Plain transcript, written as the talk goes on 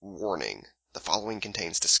Warning, the following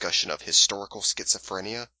contains discussion of historical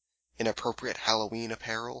schizophrenia, inappropriate Halloween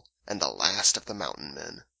apparel, and the last of the mountain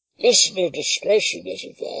men. Listener discretion is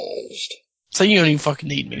advised. So you don't even fucking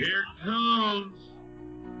need me. Here it comes.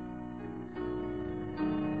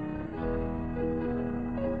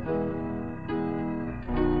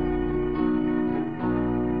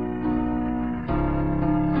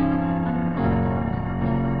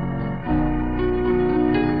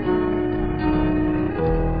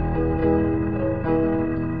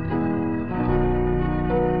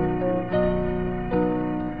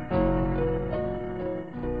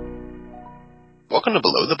 Welcome to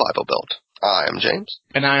Below the Bible Belt. I am James.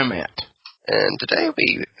 And I am Matt. And today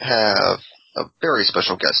we have a very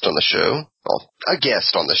special guest on the show. Well, a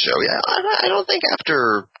guest on the show. Yeah, I don't think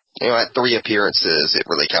after, at 3 appearances, it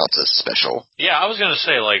really counts as special. Yeah, I was gonna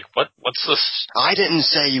say, what's this? I didn't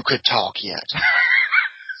say you could talk yet.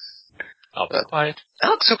 I'll be quiet.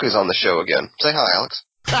 Alex Hook is on the show again. Say hi, Alex.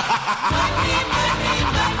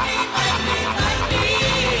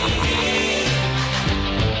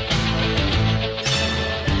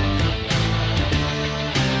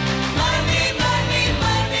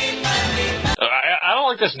 I don't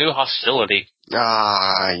like this new hostility. You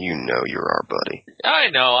know you're our buddy. I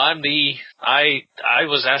know, I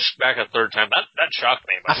was asked back a third time. That shocked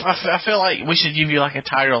me. I feel like we should give you like a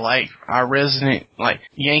title like our resident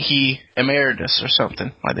Yankee emeritus or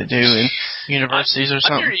something like they do in universities or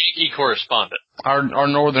something. I'm your Yankee correspondent. Our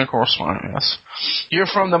northern correspondent, yes. You're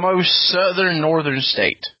from the most northern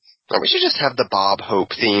state. Oh, we should just have the Bob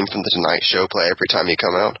Hope theme from The Tonight Show play every time you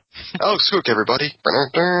come out. Alex Hook, everybody.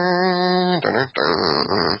 I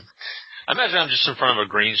imagine I'm just in front of a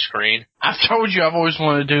green screen. I've told you I've always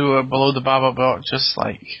wanted to do a Below the Bible Belt, just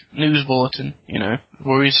like news bulletin,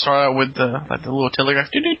 where we start out with the little telegraph.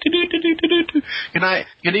 Good night,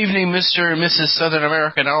 good evening, Mr. and Mrs. Southern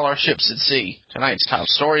America and all our ships at sea. Tonight's top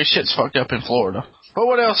story: shit's fucked up in Florida. But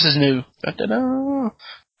what else is new?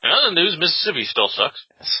 The news, Mississippi still sucks.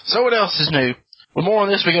 Yes. So what else is new? With more on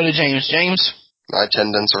this, we go to James. James? My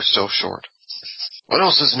tendons are still short. What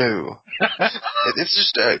else is new? It's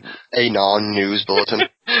just a non-news bulletin.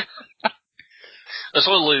 That's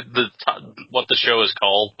what the show is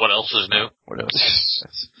called. What else is new? What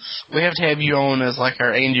else? We have to have you on as like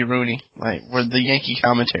our Andy Rooney, like we're the Yankee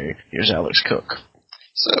commentary. Here's Alex Cook.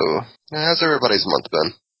 So, how's everybody's month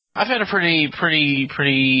been? I've had a pretty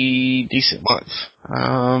decent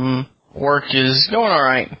month. Work is going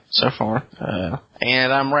alright so far.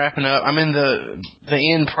 And I'm wrapping up. I'm in the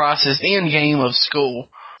end game of school.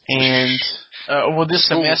 And, this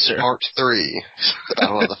semester. Part 3. The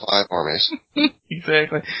Battle of the Five Armies.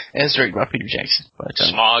 Exactly. As directed by Peter Jackson. But,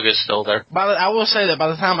 Smog is still there. I will say that by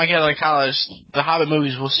the time I get out of college, the Hobbit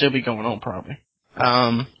movies will still be going on probably.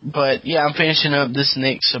 But yeah, I'm finishing up this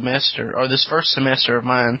next semester, or this first semester of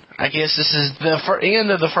mine. I guess this is the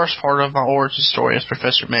end of the first part of my origin story as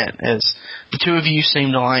Professor Matt, as the two of you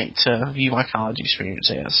seem to like to view my college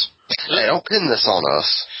experience as. Hey, don't pin this on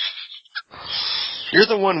us. You're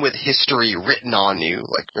the one with history written on you,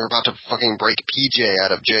 like you're about to fucking break PJ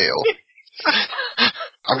out of jail.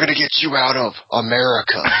 I'm gonna get you out of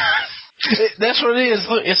America. That's what it is.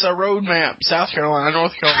 Look, it's a road map. South Carolina,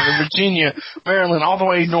 North Carolina, Virginia, Maryland, all the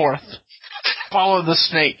way north. Follow the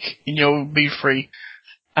snake, and you'll be free.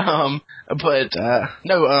 I'm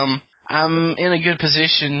in a good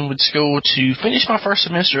position with school to finish my first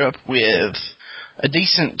semester up with a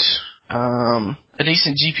decent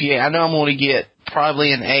GPA. I know I'm going to get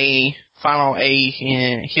probably an final A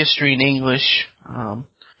in history and English.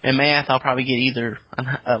 In math, I'll probably get either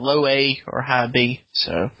a low A or a high B.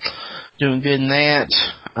 So, doing good in that.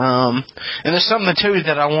 And there's something, too,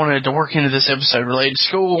 that I wanted to work into this episode related to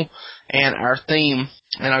school and our theme.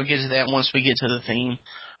 And I'll get to that once we get to the theme.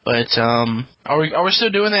 But, are we still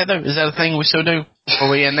doing that, though? Is that a thing we still do? Or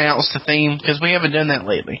we announce the theme? Because we haven't done that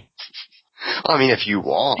lately. I mean, if you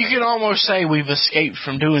want. You can almost say we've escaped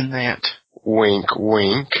from doing that. Wink,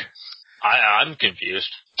 wink. I'm confused.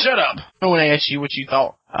 Shut up. No one asked you what you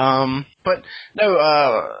thought. But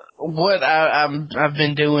no, what I've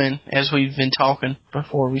been doing as we've been talking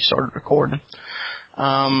before we started recording,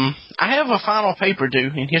 I have a final paper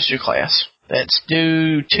due in history class that's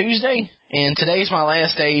due Tuesday, and today's my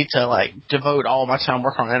last day to devote all my time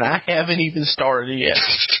working on it, and I haven't even started yet.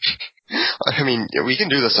 I mean, we can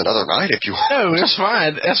do this another night if you want. No, that's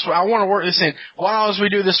fine. I want to work this in. While as we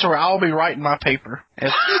do this story, I'll be writing my paper.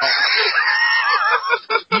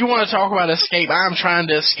 You want to talk about escape? I'm trying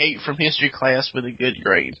to escape from history class with a good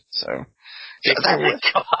grade. So, yeah,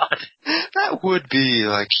 that would be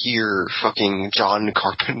like your fucking John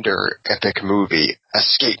Carpenter epic movie,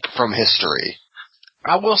 Escape from History.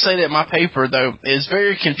 I will say that my paper, though, is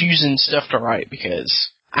very confusing stuff to write because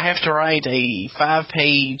I have to write a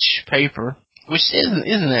 5-page paper, which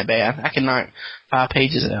isn't that bad. I can knock 5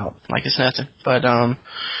 pages out like it's nothing. But I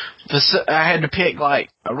had to pick like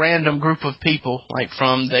a random group of people, like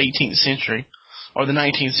from the 18th century or the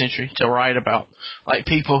 19th century, to write about. Like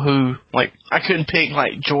people who, like, I couldn't pick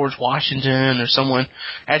like George Washington or someone.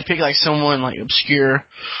 I had to pick like someone like obscure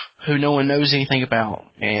who no one knows anything about,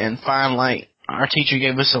 and find like, our teacher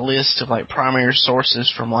gave us a list of like primary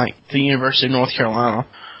sources from like the University of North Carolina,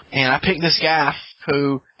 and I picked this guy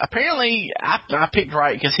who apparently I picked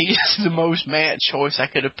right because he is the most mad choice I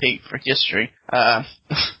could have picked for history.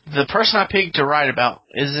 The person I picked to write about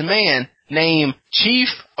is a man named Chief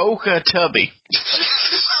Okatubby.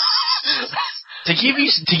 To give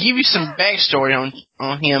you some backstory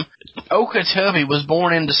on him, Okatubby was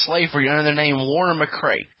born into slavery under the name Warren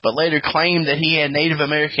McCrae, but later claimed that he had Native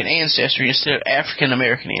American ancestry instead of African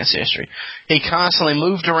American ancestry. He constantly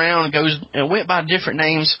moved around and went by different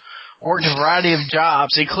names, worked a variety of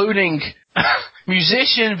jobs, including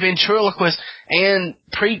musician, ventriloquist, and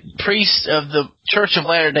priest of the Church of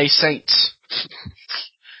Latter-day Saints.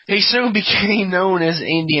 He soon became known as an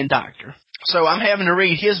Indian doctor. So I'm having to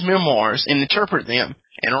read his memoirs and interpret them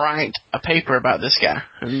and write a paper about this guy.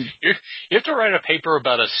 You have to write a paper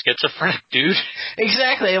about a schizophrenic dude?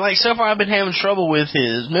 Exactly. Like, so far I've been having trouble with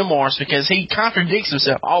his memoirs because he contradicts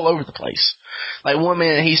himself all over the place. Like, one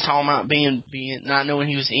minute he's talking about being not knowing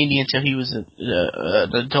he was Indian until he was an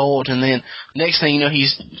adult, and then next thing you know,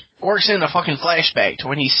 works in a fucking flashback to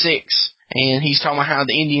when he's 6. And he's talking about how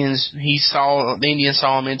the Indians saw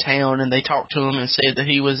him in town, and they talked to him and said that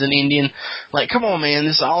he was an Indian. Like, come on, man,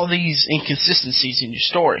 there's all these inconsistencies in your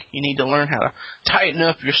story. You need to learn how to tighten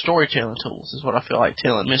up your storytelling tools, is what I feel like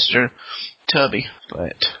telling Mr. Tubby.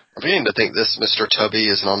 But I'm beginning to think this Mr. Tubby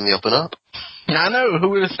isn't on the up and up. I know,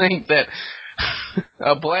 who would have think that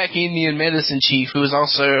a black Indian medicine chief who is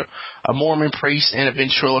also a Mormon priest and a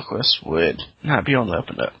ventriloquist would not be on the up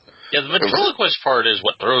and up. Yeah, the ventriloquist part is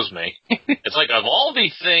what throws me. It's like, of all the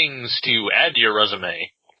things to add to your resume.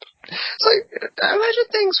 It's like, I imagine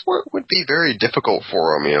things would be very difficult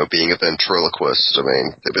for him, being a ventriloquist. I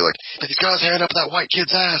mean, they'd be like, these guys hand up that white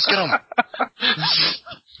kid's ass, get him!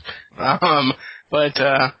 But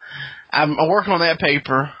I'm working on that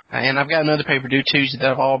paper, and I've got another paper due Tuesday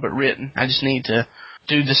that I've all but written. I just need to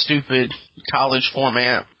do the stupid college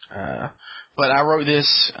format. But I wrote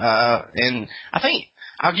this, and I think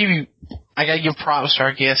I gotta give props to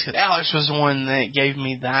our guest, because Alex was the one that gave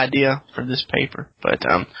me the idea for this paper. But,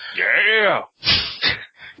 yeah!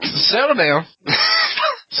 Settle down.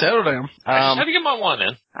 Settle down. I just had to get my one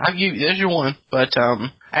in. There's your one. But,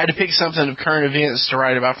 I had to pick something of current events to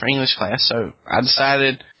write about for English class, so I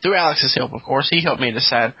decided, through Alex's help, of course, he helped me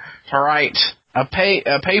decide to write a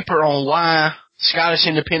paper on why Scottish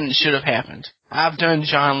independence should have happened. I've done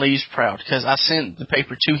John Lees proud, because I sent the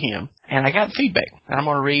paper to him, and I got feedback. And I'm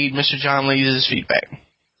going to read Mr. John Lees' feedback.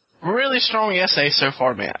 Really strong essay so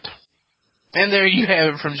far, Matt. And there you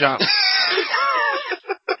have it from John.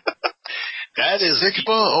 That is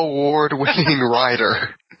ICBA award-winning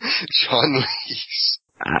writer, John Lees.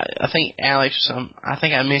 I think Alex, I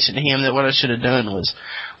think I mentioned to him that what I should have done was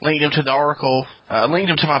linked him to the article,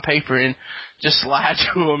 linked him to my paper, and just lied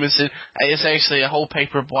to him and said, hey, it's actually a whole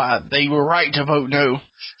paper of why they were right to vote no,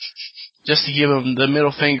 just to give him the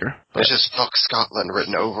middle finger. But, it's just fuck Scotland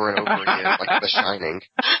written over and over again, like The Shining.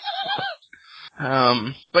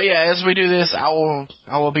 But yeah, as we do this, I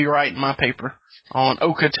will be writing my paper on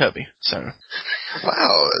Okatubby. So,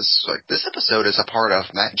 wow, it's like this episode is a part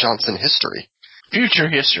of Matt Johnson history. Future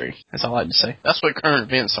history, as I like to say. That's what current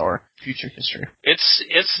events are. Future history. It's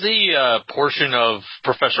the portion of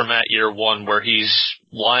Professor Matt Year 1 where he's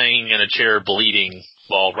lying in a chair bleeding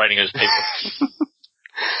while writing his paper.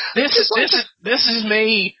 This is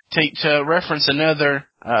me to reference another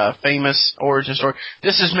famous origin story.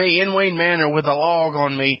 This is me in Wayne Manor with a log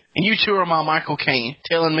on me, and you two are my Michael Caine,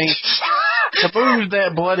 telling me to move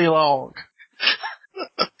that bloody log.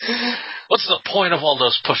 What's the point of all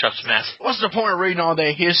those push-ups, Matt? What's the point of reading all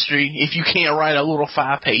that history if you can't write a little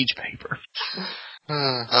 5-page paper?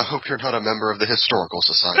 I hope you're not a member of the Historical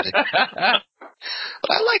Society. But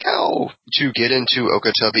I like how, to get into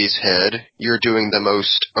Okatubby's head, you're doing the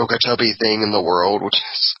most Okatubby thing in the world, which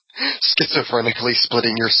is schizophrenically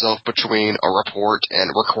splitting yourself between a report and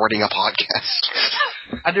recording a podcast.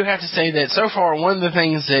 I do have to say that so far, one of the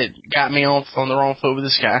things that got me off on the wrong foot with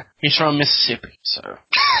this guy, he's from Mississippi, so.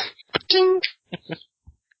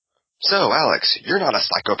 So, Alex, you're not a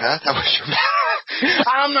psychopath. How was your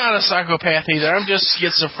I'm not a psychopath either. I'm just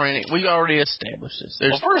schizophrenic. We already established this.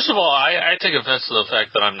 Well, first of all, I take offense to the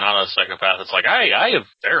fact that I'm not a psychopath. It's like, I have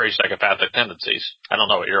very psychopathic tendencies. I don't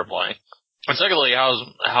know what you're implying. And secondly,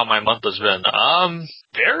 how my month has been?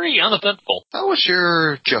 Very uneventful. How was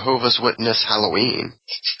your Jehovah's Witness Halloween?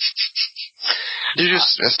 Did you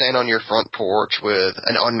just stand on your front porch with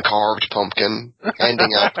an uncarved pumpkin,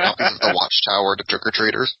 handing out copies of the Watchtower to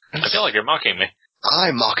trick-or-treaters? I feel like you're mocking me.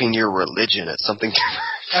 I'm mocking your religion. It's something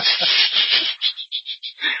different.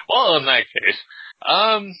 Well, in that case,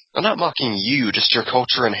 I'm not mocking you, just your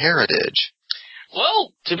culture and heritage.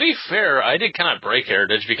 Well, to be fair, I did kind of break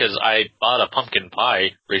heritage because I bought a pumpkin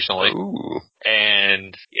pie recently. Ooh.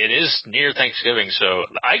 And it is near Thanksgiving, so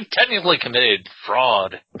I technically committed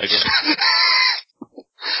fraud against.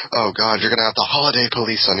 Oh God, you're gonna have the holiday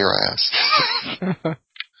police on your ass.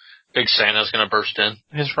 Big Santa's gonna burst in.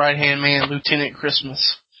 His right-hand man, Lieutenant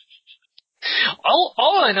Christmas.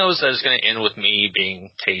 All I know is that it's gonna end with me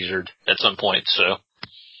being tasered at some point, so.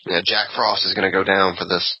 Yeah, Jack Frost is gonna go down for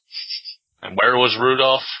this. And where was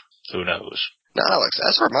Rudolph? Who knows? Now, Alex,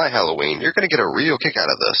 as for my Halloween, you're gonna get a real kick out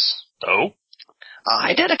of this. Oh?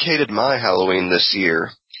 I dedicated my Halloween this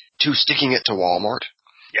year to sticking it to Walmart.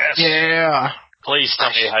 Yes. Yeah. Please tell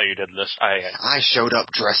me how you did this. I showed up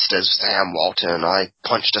dressed as Sam Walton. I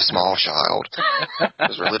punched a small child. It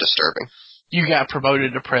was really disturbing. You got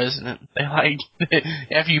promoted to president. They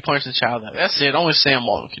after you punch the child out. That's it. Only Sam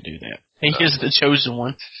Walton could do that. He is the chosen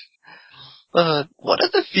one. One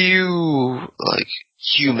of the few,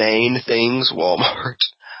 humane things Walmart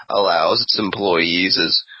allows its employees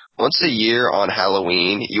is once a year on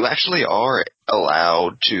Halloween, you actually are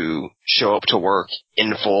allowed to show up to work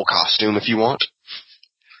in full costume if you want.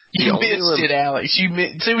 You missed it, Alex. See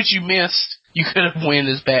what you missed? You could have won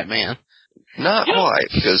as Batman. Not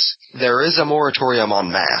quite, because there is a moratorium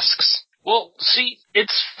on masks. Well, see,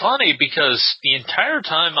 it's funny because the entire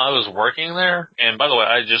time I was working there, and by the way,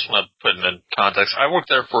 I just want to put it in context, I worked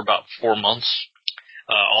there for about 4 months,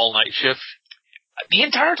 all night shift. The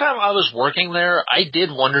entire time I was working there, I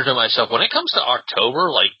did wonder to myself, when it comes to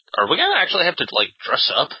October, are we going to actually have to,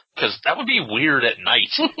 dress up? Because that would be weird at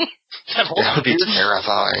night. That would be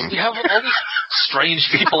terrifying. You have all these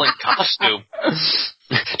strange people in costume.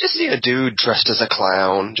 Just see a dude dressed as a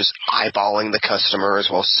clown, just eyeballing the customers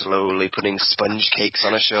while slowly putting sponge cakes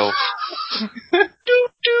on a shelf.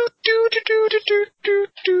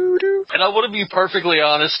 And I want to be perfectly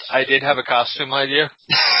honest, I did have a costume idea.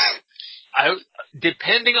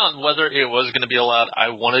 Depending on whether it was going to be allowed, I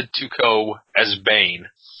wanted to go as Bane.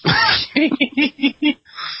 You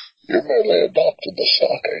merely adopted the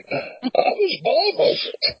stocking. I was born with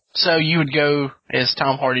it. So you would go as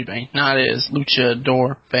Tom Hardy Bane, not as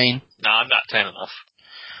Luchador Bane. No, I'm not tan enough.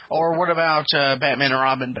 Or what about Batman and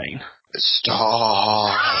Robin Bane?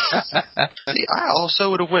 Stop. See, I also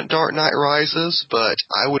would have went Dark Knight Rises, but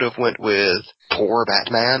I would have went with poor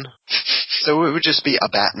Batman. So it would just be a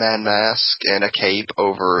Batman mask and a cape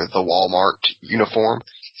over the Walmart uniform.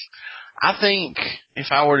 I think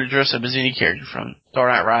if I were to dress up as any character from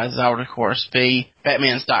Dark Knight Rises, I would, of course, be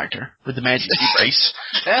Batman's doctor with the magic brace.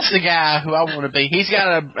 That's the guy who I want to be. He's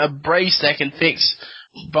got a brace that can fix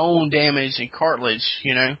bone damage and cartilage,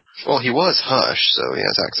 you know. Well, he was Hush, so he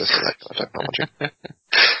has access to that kind of technology.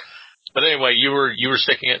 But anyway, you were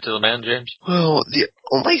sticking it to the man, James? Well, the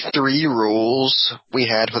only 3 rules we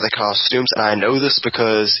had for the costumes, and I know this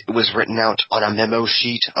because it was written out on a memo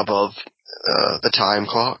sheet above the time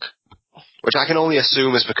clock, which I can only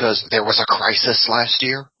assume is because there was a crisis last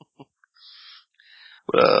year.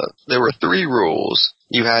 There were 3 rules.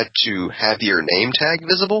 You had to have your name tag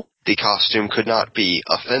visible, the costume could not be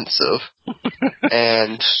offensive,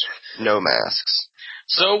 and no masks.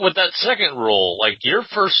 So with that second rule, your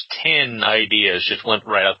first 10 ideas just went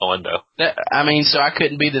right out the window. So I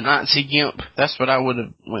couldn't be the Nazi Gimp. That's what I would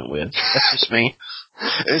have went with. That's just me.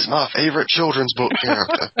 It's my favorite children's book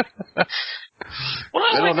character.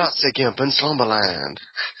 Little Nazi Gimp in Slumberland.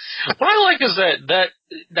 What I like is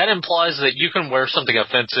that implies that you can wear something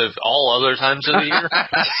offensive all other times of the year.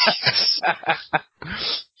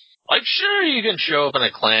 Sure, you can show up in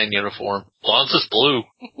a Klan uniform, as long as it's blue.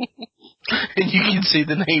 And you can see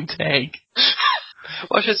the name tag.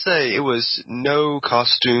 Well, I should say it was no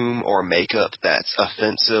costume or makeup that's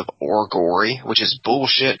offensive or gory, which is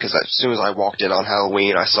bullshit, because as soon as I walked in on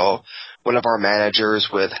Halloween, I saw one of our managers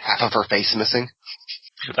with half of her face missing.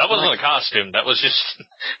 That wasn't a costume. That was just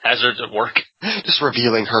hazards at work. Just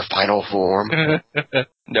revealing her final form.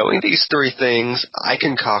 Knowing these 3 things, I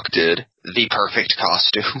concocted the perfect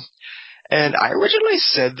costume. And I originally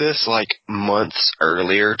said this like months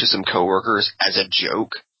earlier to some coworkers as a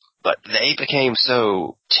joke, but they became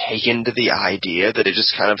so taken to the idea that it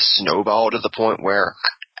just kind of snowballed to the point where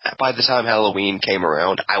by the time Halloween came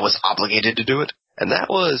around, I was obligated to do it. And that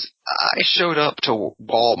was, I showed up to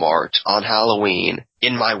Walmart on Halloween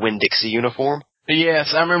in my Winn-Dixie uniform.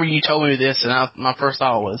 Yes, I remember you told me this, and my first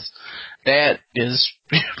thought was, that is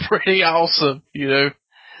pretty awesome, you know.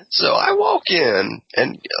 So I walk in,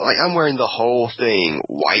 and like I'm wearing the whole thing,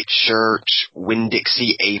 white shirt,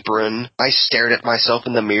 Winn-Dixie apron. I stared at myself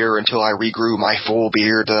in the mirror until I regrew my full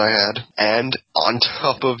beard that I had. And on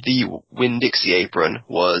top of the Winn-Dixie apron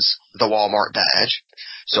was the Walmart badge,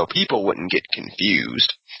 so people wouldn't get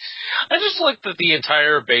confused. I just like that the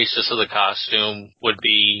entire basis of the costume would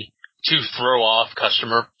be to throw off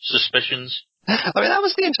customer suspicions. I mean, that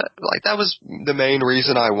was the main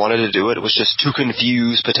reason I wanted to do it. It was just to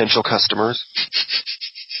confuse potential customers.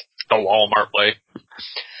 The Walmart way.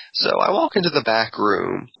 So I walk into the back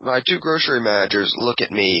room. My two grocery managers look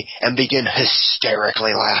at me and begin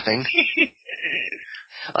hysterically laughing.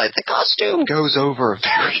 Like, the costume goes over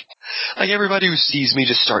very... Like, everybody who sees me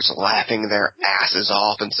just starts laughing their asses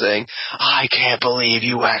off and saying, I can't believe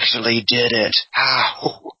you actually did it.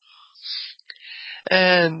 How?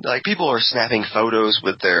 And, like, people are snapping photos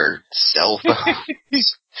with their cell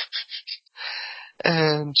phones.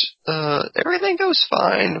 And, everything goes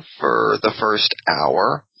fine for the first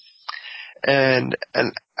hour. And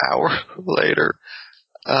an hour later,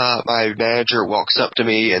 my manager walks up to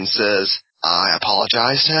me and says, I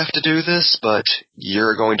apologize to have to do this, but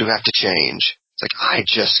you're going to have to change. It's like, I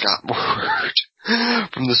just got word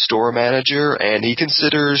from the store manager, and he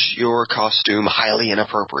considers your costume highly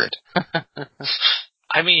inappropriate.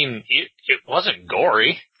 I mean, it wasn't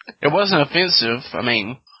gory. It wasn't offensive, I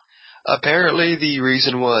mean. Apparently the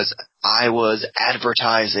reason was I was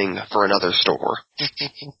advertising for another store.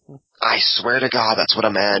 I swear to God, that's what a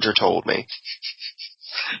manager told me.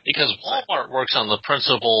 Because Walmart works on the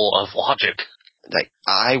principle of logic. Like,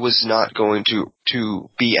 I was not going to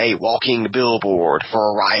be a walking billboard for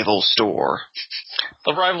a rival store.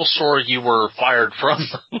 The rival store you were fired from.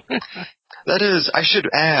 That is, I should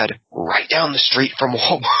add, right down the street from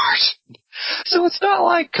Walmart. So it's not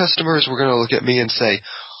like customers were going to look at me and say,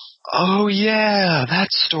 oh yeah,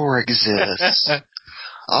 that store exists.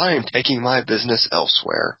 I'm taking my business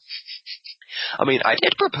elsewhere. I mean, I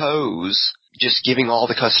did propose just giving all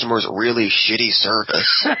the customers really shitty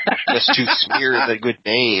service just to smear the good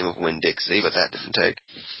name of Winn-Dixie, but that didn't take.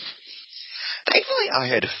 Thankfully, I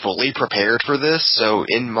had fully prepared for this, so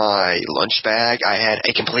in my lunch bag, I had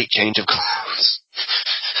a complete change of clothes.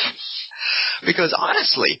 Because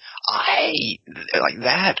honestly,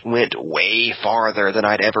 that went way farther than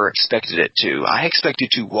I'd ever expected it to. I expected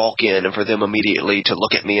to walk in and for them immediately to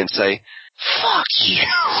look at me and say, fuck you,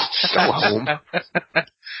 go home.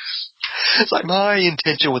 It's like my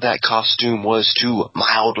intention with that costume was to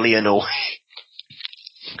mildly annoy.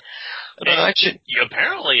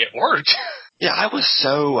 Apparently it worked. Yeah, I was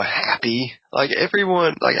so happy. Like,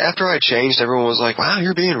 everyone, like, after I changed, everyone was like, wow,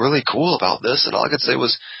 you're being really cool about this. And all I could say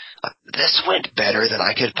was, this went better than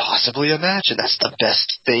I could possibly imagine. That's the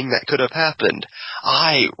best thing that could have happened.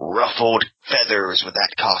 I ruffled feathers with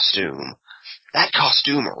that costume. That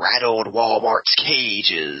costume rattled Walmart's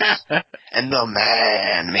cages. And the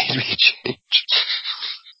man made me change.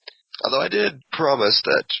 Although I did promise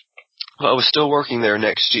that I was still working there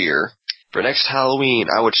next year. For next Halloween,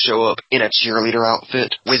 I would show up in a cheerleader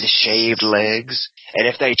outfit with shaved legs, and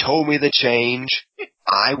if they told me the change,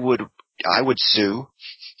 I would sue.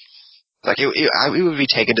 Like, it would be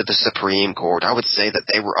taken to the Supreme Court. I would say that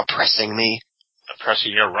they were oppressing me.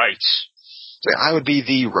 Oppressing your rights. So I would be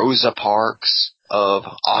the Rosa Parks of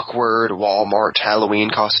awkward Walmart Halloween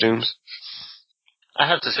costumes. I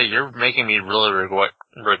have to say, you're making me really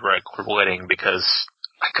regret quitting, because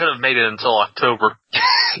I could have made it until October.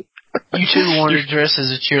 You too wanted to dress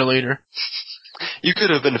as a cheerleader. You could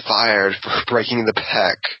have been fired for breaking the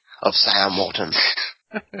back of Sam Walton.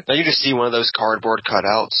 Now you just see one of those cardboard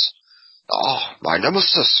cutouts. Oh, my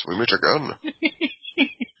nemesis, we meet again.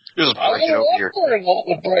 Just break it over here. I'm wondering what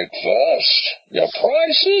would break first, your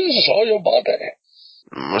prices or your body?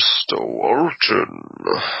 Mr. Walton.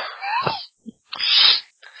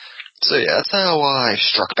 So yeah, that's how I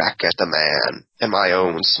struck back at the man in my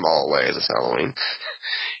own small way this Halloween.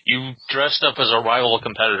 You dressed up as a rival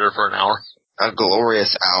competitor for an hour. A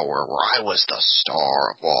glorious hour where I was the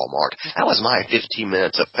star of Walmart. That was my 15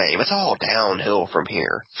 minutes of fame. It's all downhill from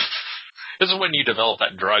here. This is when you develop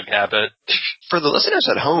that drug habit. For the listeners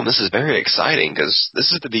at home, this is very exciting because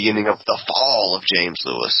this is the beginning of the fall of James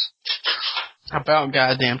Lewis. About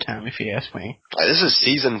goddamn time, if you ask me. This is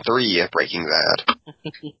season 3 of Breaking Bad.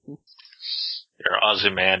 Your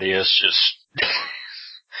Ozymandias just...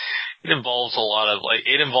 It involves a lot of,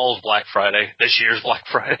 it involves Black Friday. This year's Black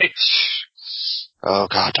Friday. Oh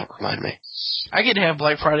God, don't remind me. I get to have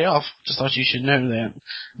Black Friday off. Just thought you should know that.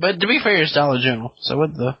 But to be fair, it's Dollar General. So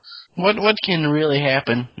what can really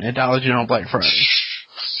happen at Dollar General Black Friday?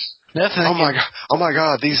 Nothing. Oh my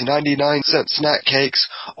God, these 99-cent snack cakes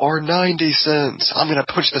are 90 cents. I'm gonna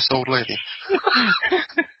punch this old lady.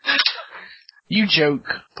 You joke,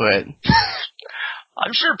 but...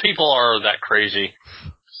 I'm sure people are that crazy.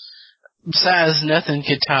 Besides, nothing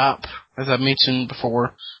could top, as I mentioned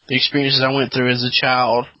before, the experiences I went through as a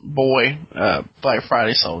child, boy, Black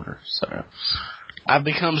Friday soldier. So, I've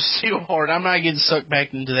become steel hard. I'm not getting sucked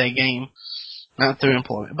back into that game. Not through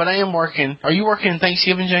employment. But I am working. Are you working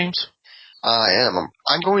Thanksgiving, James? I am.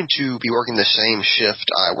 I'm going to be working the same shift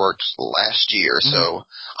I worked last year, so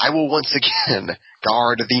I will once again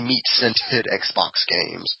guard the meat-scented Xbox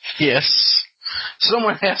games. Yes.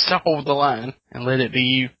 Someone has to hold the line and let it be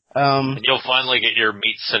you. You'll finally get your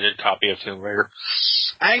meat-scented copy of Tomb Raider.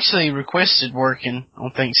 I actually requested working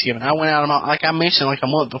on Thanksgiving. I went out, like I mentioned, like a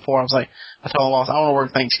month before. I was like, I told my boss, I want to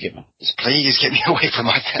work Thanksgiving. Just please get me away from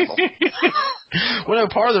my family. Well, no,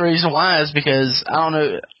 part of the reason why is because, I don't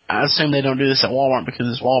know, I assume they don't do this at Walmart because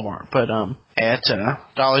it's Walmart, but at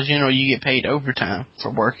Dollar General you get paid overtime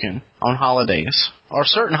for working on holidays, or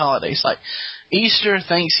certain holidays, like Easter,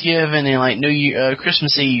 Thanksgiving, and like New Year,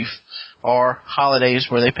 Christmas Eve, are holidays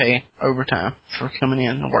where they pay overtime for coming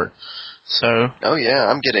in to work. So. Oh yeah,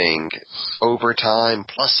 I'm getting overtime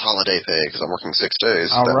plus holiday pay because I'm working 6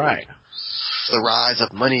 days. All right. The rise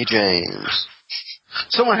of Money James.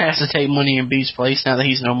 Someone has to take Money in B's place now that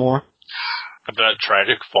he's no more. That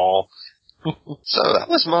tragic fall. So that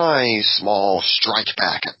was my small strike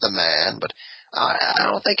back at the man, but I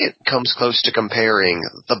don't think it comes close to comparing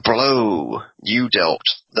the blow you dealt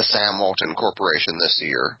the Sam Walton Corporation this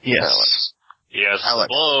year. Yes. Alex. Yes, Alex.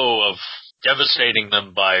 the blow of devastating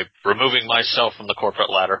them by removing myself from the corporate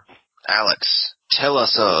ladder. Alex, tell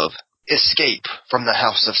us of Escape from the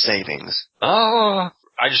House of Savings.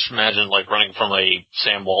 I just imagine, running from a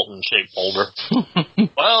Sam Walton-shaped boulder.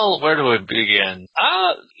 Well, where do we begin?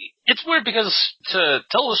 It's weird because to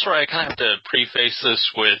tell the story, I kind of have to preface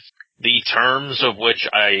this with the terms of which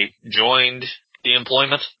I joined the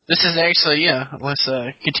employment. This is actually, it's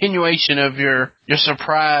a continuation of your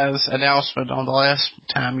surprise announcement on the last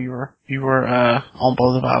time you were on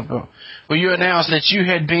Blow the Vibe. Well, you announced that you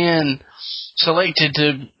had been selected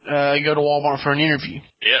to go to Walmart for an interview.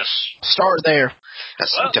 Yes. Start there.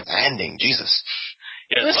 That's so demanding, Jesus.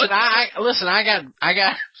 Yeah,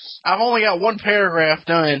 I've only got one paragraph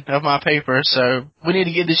done of my paper, so we need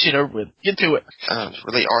to get this shit over with. Get to it.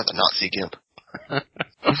 Really are the Nazi gimp.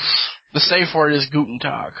 The safe word is Guten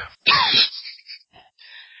Tag.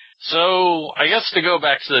 So, I guess to go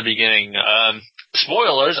back to the beginning,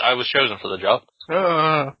 spoilers, I was chosen for the job.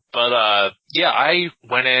 But I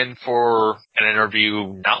went in for an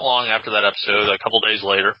interview not long after that episode, a couple days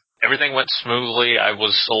later. Everything went smoothly. I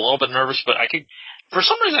was a little bit nervous, but for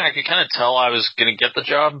some reason I could kind of tell I was going to get the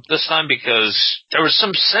job this time because there was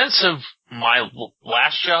some sense of my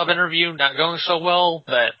last job interview not going so well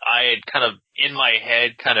that I had kind of, in my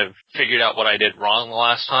head, kind of figured out what I did wrong the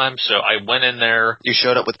last time. So I went in there. You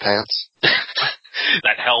showed up with pants?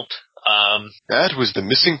 That helped. That was the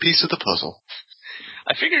missing piece of the puzzle.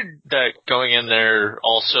 I figured that going in there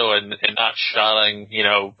also and not shouting,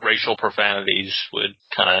 racial profanities would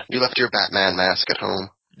kind of... You left your Batman mask at home.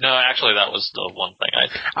 No, actually, that was the one thing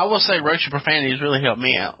I will say racial profanities really helped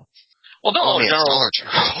me out. Well, no,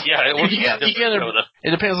 yeah,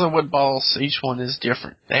 it depends on what balls. Each one is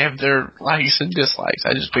different. They have their likes and dislikes.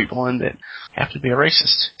 I just picked one that have to be a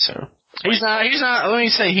racist. So he's not. Let me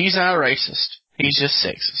say he's not a racist. He's just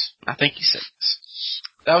sexist. I think he's sexist.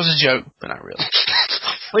 That was a joke, but not really.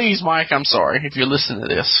 Please, Mike, I'm sorry if you're listening to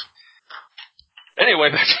this.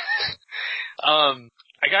 Anyway,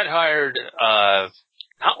 I got hired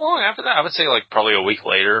not long after that. I would say probably a week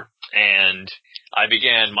later, and I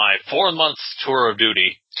began my 4-month tour of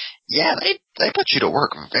duty. Yeah, they put you to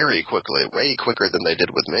work very quickly, way quicker than they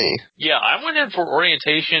did with me. Yeah, I went in for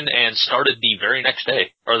orientation and started the very next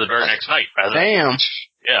day, or the very next night, rather. Damn.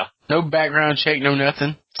 Yeah. No background check, no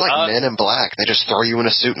nothing. It's like Men in Black. They just throw you in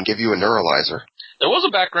a suit and give you a neuralyzer. There was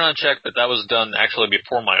a background check, but that was done actually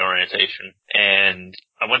before my orientation. And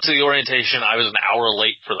I went to the orientation. I was an hour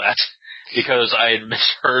late for that because I had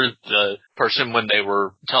misheard the person when they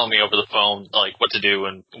were telling me over the phone, what to do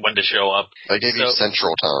and when to show up. They gave you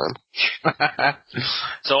Central Time.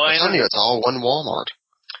 So I'm telling you, it's all one Walmart.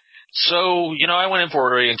 So, I went in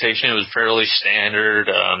for orientation. It was fairly standard.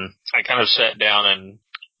 I kind of sat down and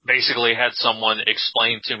basically had someone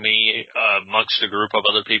explain to me, amongst a group of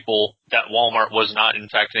other people, that Walmart was not, in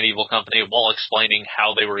fact, an evil company, while explaining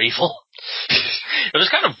how they were evil. It was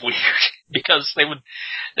kind of weird, because they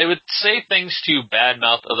would say things to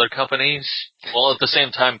badmouth other companies, while at the same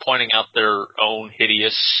time pointing out their own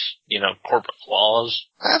hideous, corporate flaws.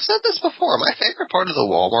 I've said this before. My favorite part of the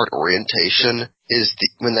Walmart orientation is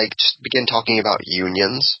when they just begin talking about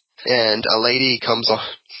unions, and a lady comes on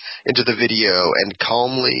into the video and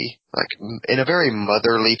calmly, in a very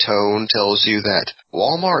motherly tone, tells you that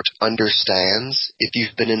Walmart understands if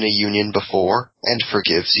you've been in a union before and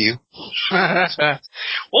forgives you.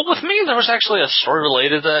 Well, with me, there was actually a story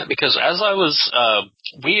related to that, because as I was,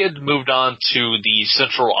 we had moved on to the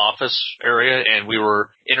central office area, and we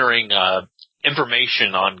were entering,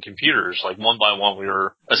 information on computers. Like, one by one, we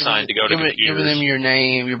were assigned to go to computers. Giving them your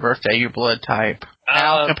name, your birthday, your blood type.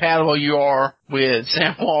 How compatible you are with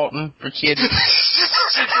Sam Walton for kids.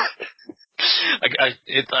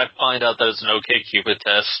 I find out that it's an OkCupid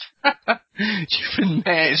test. You've been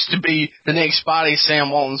matched to be the next body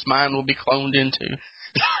Sam Walton's mind will be cloned into.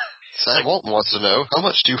 Sam Walton wants to know, how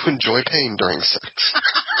much do you enjoy pain during sex?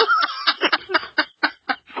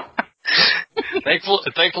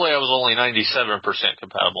 Thankfully, I was only 97%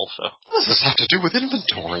 compatible, so. What does this have to do with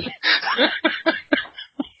inventory?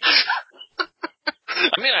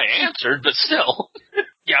 I mean, I answered, but still.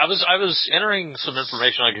 Yeah, I was entering some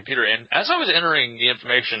information on a computer, and as I was entering the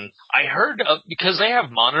information, I heard, because they have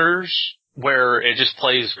monitors where it just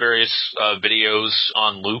plays various videos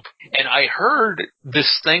on loop, and I heard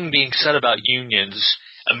this thing being said about unions,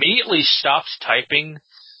 immediately stopped typing,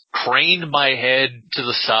 craned my head to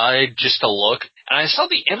the side just to look, and I saw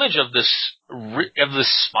the image of this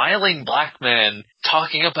smiling black man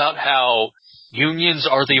talking about how unions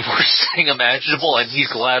are the worst thing imaginable, and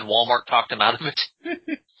he's glad Walmart talked him out of it.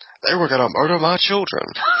 They were gonna murder my children.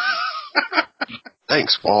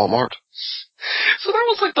 Thanks, Walmart. So that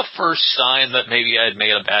was like the first sign that maybe I had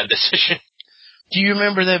made a bad decision. Do you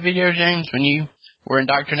remember that video, James, when you were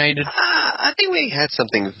indoctrinated? I think we had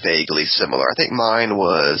something vaguely similar. I think mine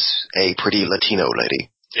was a pretty Latino lady.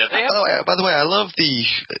 Yeah, they have. By the way, I love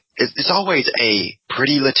it's always a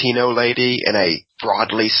pretty Latino lady and a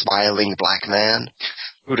broadly smiling black man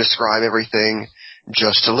who describe everything,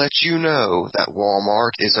 just to let you know that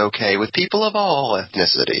Walmart is okay with people of all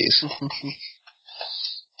ethnicities.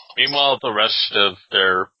 Meanwhile, the rest of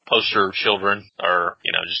their poster children are,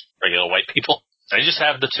 just regular white people. They just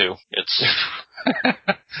have the two.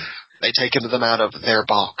 They take them out of their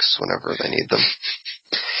box whenever they need them.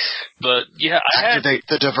 But, yeah, Activate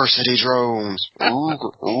the diversity drones.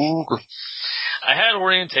 I had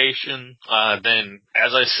orientation, then,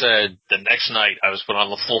 as I said, the next night I was put on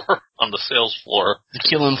the floor, on the sales floor. The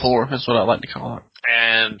killing floor is what I like to call it.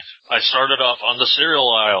 And I started off on the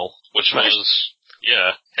cereal aisle, which was,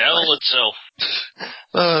 hell itself.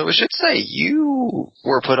 We should say you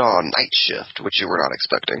were put on night shift, which you were not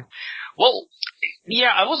expecting. Well,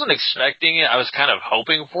 yeah, I wasn't expecting it. I was kind of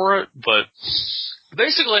hoping for it, but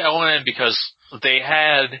basically I went in because they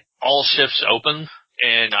had all shifts open,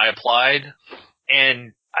 and I applied,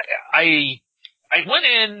 and I went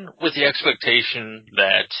in with the expectation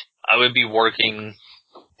that I would be working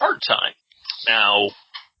part-time. Now,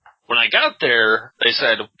 when I got there, they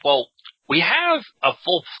said, well, we have a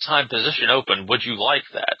full-time position open. Would you like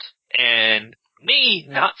that? And me,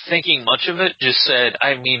 not thinking much of it, just said,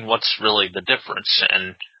 I mean, what's really the difference?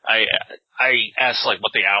 And I asked,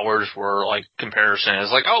 what the hours were, comparison. I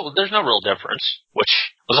was like, oh, there's no real difference,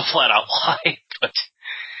 which was a flat-out lie. But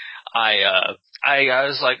I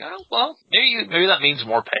was like, oh, well, maybe that means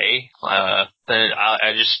more pay. Then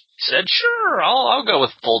I just said, sure, I'll go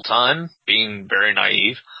with full-time, being very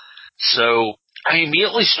naive. So I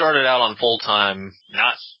immediately started out on full-time,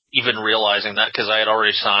 not even realizing that, because I had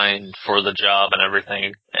already signed for the job and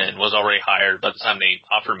everything and was already hired by the time they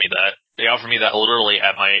offered me that. They offered me that literally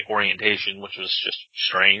at my orientation, which was just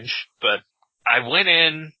strange. But I went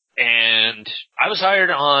in and I was hired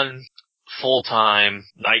on full-time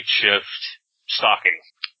night shift stocking.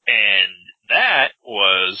 And that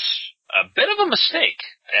was a bit of a mistake,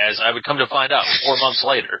 as I would come to find out 4 months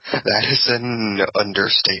later. That is an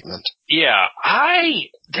understatement. Yeah,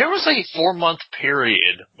 there was a 4-month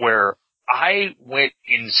period where I went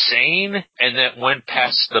insane and then went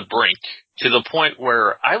past the brink to the point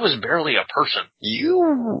where I was barely a person.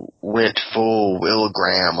 You went full Will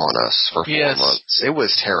Graham on us for 4 months. It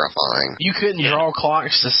was terrifying. You couldn't draw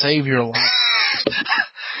clocks to save your life.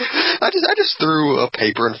 I I just threw a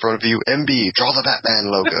paper in front of you. MB, draw the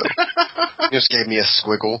Batman logo. You just gave me a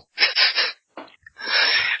squiggle.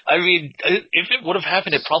 I mean, if it would have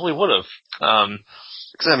happened, it probably would have.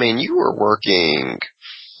 Because, I mean, you were working,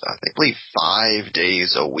 I believe, 5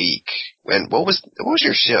 days a week. And what was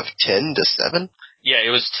your shift, 10 to 7? Yeah, it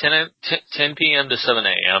was 10 p.m. to 7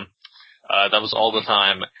 a.m. That was all the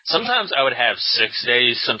time. Sometimes I would have 6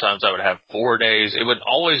 days. Sometimes I would have 4 days. It would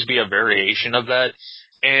always be a variation of that.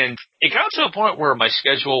 And it got to a point where my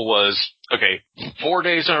schedule was, okay, 4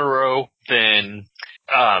 days in a row, then,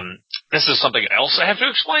 this is something else I have to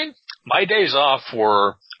explain. My days off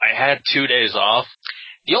were, I had 2 days off.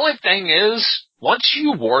 The only thing is, once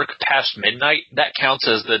you work past midnight, that counts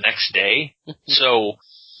as the next day. So,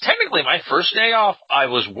 technically my first day off, I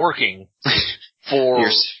was working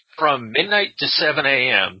from midnight to 7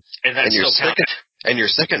 a.m. And that still counted. And your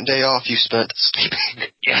second day off, you spent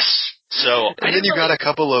sleeping. Yes. So, and then you got a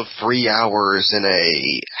couple of free hours in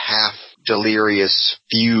a half delirious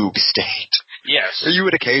fugue state. Yes. Or you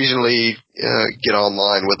would occasionally get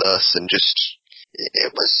online with us and just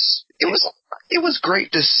it was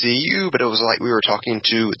great to see you, but it was like we were talking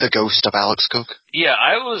to the ghost of Alex Cook. Yeah,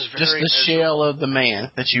 I was very just the shell of the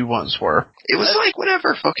man that you once were. It was like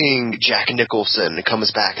whenever fucking Jack Nicholson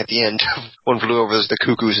comes back at the end of One Flew Over the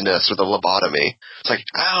Cuckoo's Nest with a lobotomy. It's like,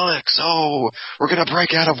 Alex, we're gonna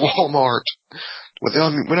break out of Walmart.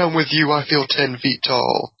 When I'm with you, I feel 10 feet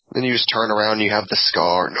tall. Then you just turn around and you have the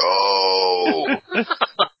scar. No!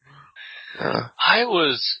 I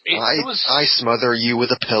smother you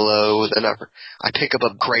with a pillow, then I pick up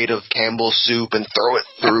a crate of Campbell's soup and throw it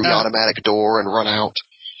through the automatic door and run out.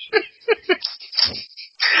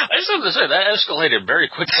 I just have to say, that escalated very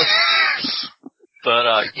quickly. But,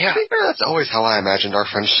 yeah. I think that's always how I imagined our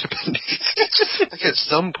friendship ending. Like, at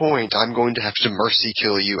some point, I'm going to have to mercy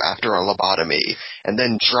kill you after a lobotomy, and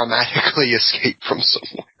then dramatically escape from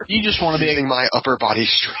somewhere. You just want to be using my upper body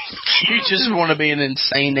strength. You just want to be an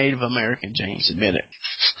insane Native American, James. Admit it.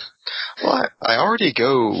 Well, I already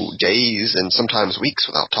go days and sometimes weeks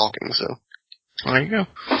without talking, so. There you go.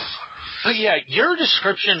 But yeah, your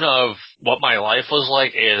description of what my life was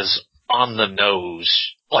like is on the nose.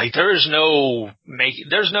 Like, there's no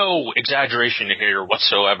exaggeration here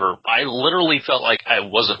whatsoever. I literally felt like I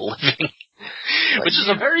wasn't living. Which is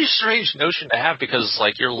a very strange notion to have because,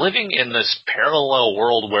 like, you're living in this parallel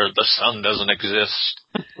world where the sun doesn't exist.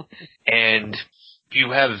 And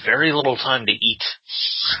you have very little time to eat.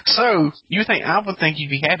 So, I would think you'd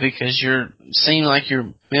be happy because seem like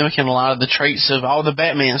you're mimicking a lot of the traits of all the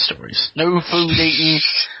Batman stories. No food eating,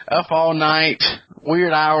 up all night,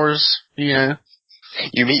 weird hours, you know.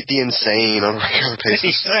 You meet the insane on a regular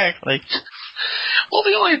basis. Exactly. Well,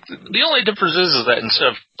 the only difference is that instead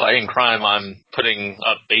of fighting crime, I'm putting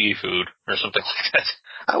up baby food or something like that.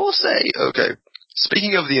 I will say, okay,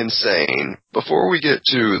 speaking of the insane, before we get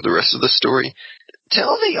to the rest of the story,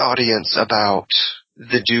 tell the audience about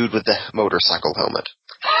the dude with the motorcycle helmet.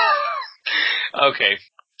 Okay.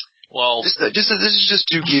 Well, this is just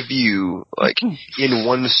to give you, like, in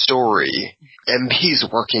one story, MB's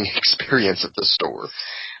working experience at the store.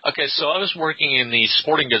 Okay, so I was working in the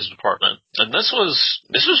sporting goods department, and this was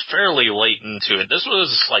fairly late into it. This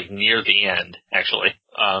was, like, near the end, actually.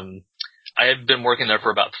 I had been working there for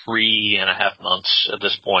about 3.5 months at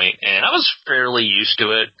this point, and I was fairly used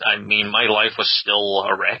to it. I mean, my life was still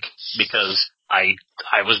a wreck, because I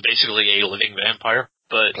was basically a living vampire,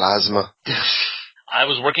 but... Plasma. I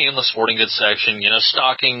was working in the sporting goods section,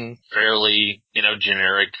 stocking fairly,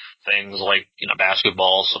 generic things like,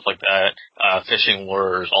 basketball, stuff like that, fishing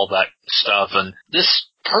lures, all that stuff. And this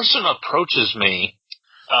person approaches me,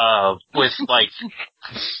 with like,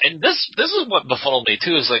 and this is what befuddled me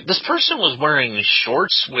too, is like, this person was wearing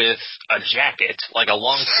shorts with a jacket, like a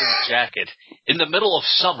long sleeve jacket, in the middle of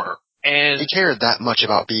summer. And he cared that much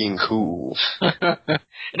about being cool. And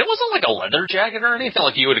it wasn't like a leather jacket or anything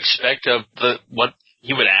like you would expect of what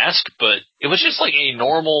he would ask, but it was just like a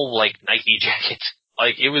normal, like, Nike jacket.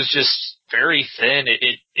 Like, it was just very thin.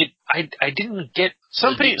 I didn't get...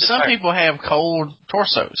 Some people have cold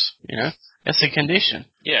torsos, That's a condition.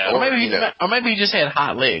 Yeah. Or maybe he just had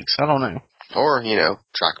hot legs. I don't know. Or,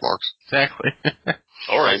 track marks. Exactly.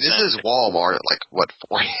 All right. This is Walmart at,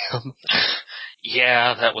 4 a.m.?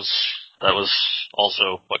 Yeah, that was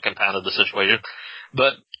also what compounded the situation.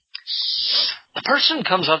 But the person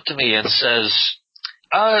comes up to me and says,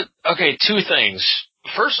 okay, 2 things.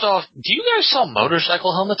 First off, do you guys sell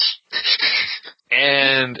motorcycle helmets?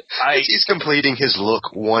 And he's completing his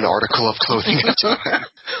look 1 article of clothing at a time.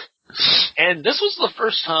 And this was the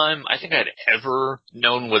first time I think I'd ever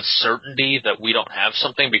known with certainty that we don't have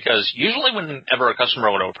something, because usually whenever a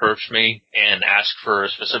customer would approach me and ask for a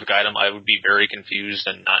specific item, I would be very confused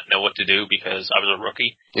and not know what to do because I was a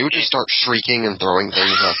rookie. You would just start shrieking and throwing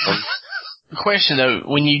things at them. Question though,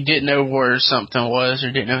 when you didn't know where something was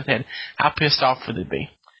or didn't know what they had, how pissed off would they be?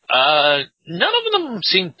 None of them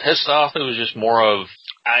seemed pissed off. It was just more of,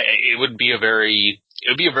 it would be a very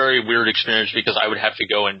weird experience because I would have to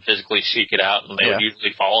go and physically seek it out, and they would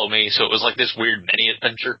usually follow me. So it was like this weird mini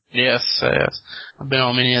adventure. Yes. I've been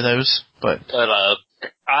on many of those, but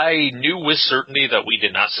I knew with certainty that we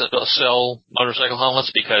did not sell motorcycle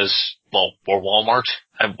helmets because, well, we're Walmart.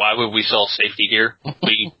 Why would we sell safety gear?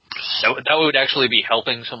 That would actually be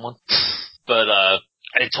helping someone. But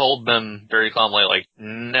I told them very calmly, like,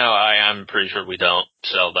 no, I'm pretty sure we don't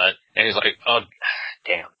sell that. And he's like, oh,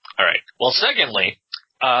 damn. All right. Well, secondly,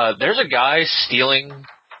 there's a guy stealing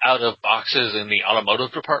out of boxes in the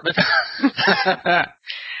automotive department.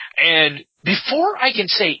 And before I can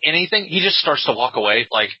say anything, he just starts to walk away,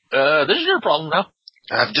 like, this is your problem now.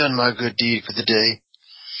 I've done my good deed for the day.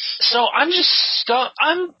 So I'm just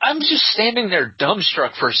I'm just standing there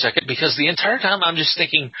dumbstruck for a second, because the entire time I'm just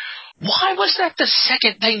thinking, why was that the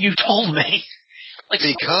second thing you told me?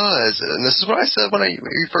 Because, and this is what I said when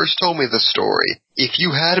you first told me the story, if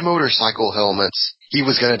you had motorcycle helmets, he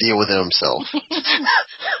was going to deal with it himself.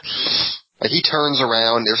 Like, he turns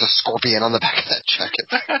around, there's a scorpion on the back of that jacket.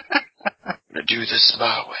 I'm going to do this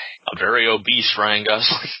my way. A very obese Ryan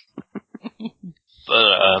Gosling.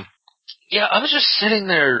 But, yeah, I was just sitting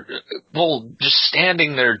there, just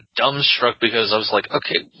standing there dumbstruck, because I was like,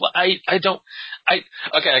 okay, I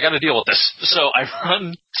gotta deal with this. So I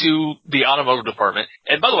run to the automotive department,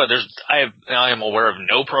 and by the way, I am aware of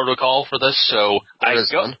no protocol for this, so I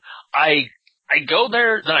go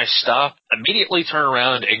there, then I stop, immediately turn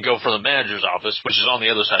around and go for the manager's office, which is on the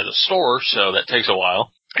other side of the store, so that takes a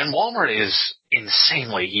while. And Walmart is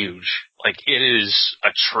insanely huge. Like, it is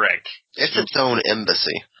a trek. It's its own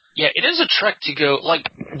embassy. Yeah, it is a trek to go,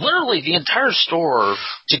 like, literally the entire store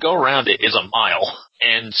to go around it is a mile.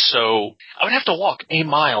 And so I would have to walk a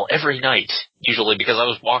mile every night, usually, because I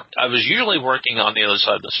was usually working on the other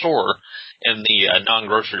side of the store in the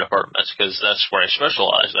non-grocery departments, because that's where I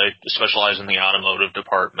specialize. I specialize in the automotive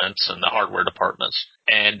departments and the hardware departments.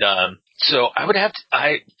 And so I would have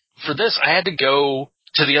to, for this, I had to go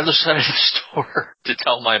to the other side of the store to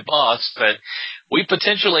tell my boss that we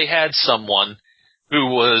potentially had someone who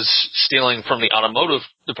was stealing from the automotive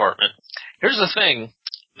department. Here's the thing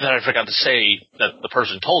that I forgot to say that the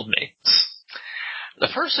person told me. The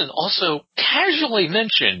person also casually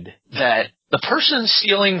mentioned that the person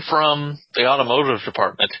stealing from the automotive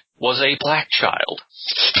department was a black child.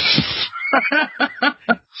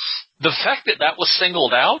 The fact that was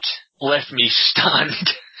singled out left me stunned.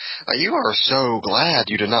 You are so glad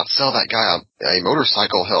you did not sell that guy a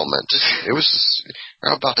motorcycle helmet. It was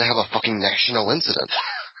you're about to have a fucking national incident.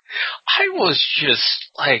 I was just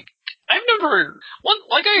like, I've never,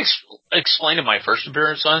 like I explained in my first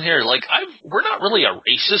appearance on here, like, we're not really a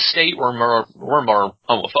racist state, we're more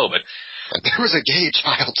homophobic. There was a gay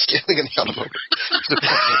child stealing in the automotive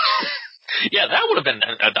department. Yeah, that would have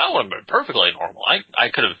been perfectly normal. I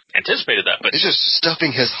could have anticipated that, but he's just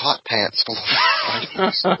stuffing his hot pants full of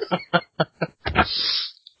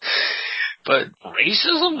But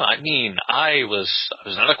racism? I mean, I was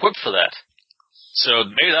not equipped for that. So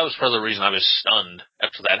maybe that was part of the reason I was stunned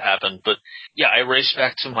after that happened. But yeah, I raced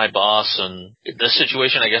back to my boss, and this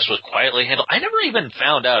situation, I guess, was quietly handled. I never even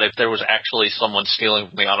found out if there was actually someone stealing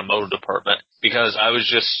from the automotive department, because I was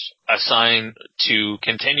just assigned to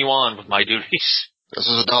continue on with my duties. This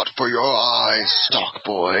is not for your eyes, stock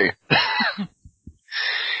boy.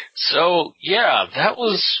 So, yeah, that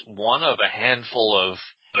was one of a handful of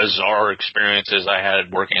bizarre experiences I had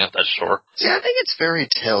working at that store. See, I think it's very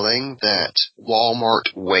telling that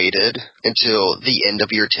Walmart waited until the end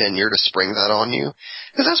of your tenure to spring that on you.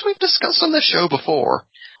 Because as we've discussed on the show before,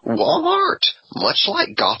 Walmart, much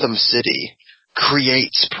like Gotham City,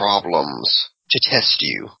 creates problems to test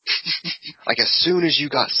you. Like, as soon as you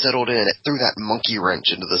got settled in, it threw that monkey wrench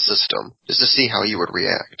into the system, just to see how you would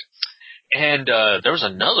react. And there was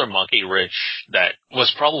another monkey wrench that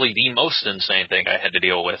was probably the most insane thing I had to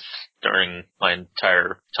deal with during my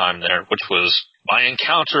entire time there, which was my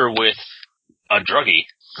encounter with a druggie.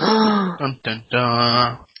 Dun, dun,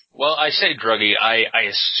 dun. Well, I say druggie, I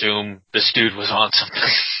assume this dude was on something.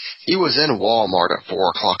 He was in Walmart at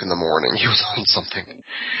 4 o'clock in the morning. He was on something.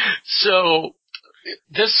 So,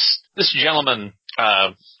 this gentleman,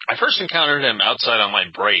 I first encountered him outside on my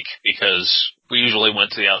break, because we usually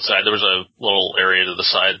went to the outside. There was a little area to the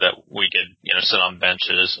side that we could, sit on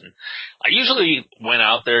benches. And I usually went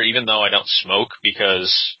out there even though I don't smoke because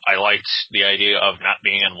I liked the idea of not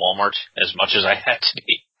being in Walmart as much as I had to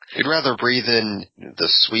be. You'd rather breathe in the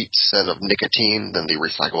sweet scent of nicotine than the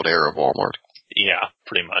recycled air of Walmart. Yeah,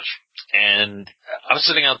 pretty much. And I was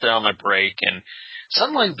sitting out there on my break, and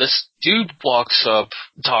suddenly this dude walks up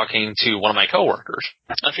talking to one of my coworkers.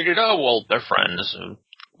 I figured, oh, well, they're friends, and,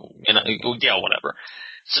 yeah, whatever.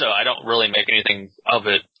 So I don't really make anything of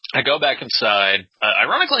it. I go back inside.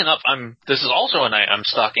 Ironically enough, this is also a night I'm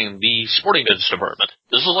stocking the sporting goods department.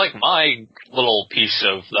 This is like my little piece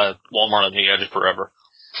of Walmart on the edge of forever.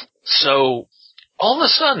 So all of a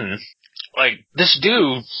sudden, like, this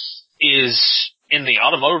dude is in the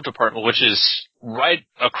automotive department, which is right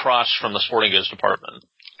across from the sporting goods department.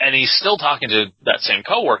 And he's still talking to that same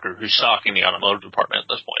coworker who's stocking the automotive department at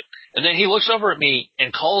this point. And then he looks over at me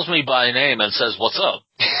and calls me by name and says, "What's up?"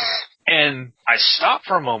 And I stop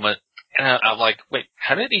for a moment, and I'm like, wait,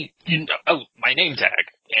 how did he, my name tag.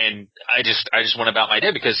 And I just went about my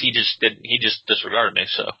day because he just disregarded me,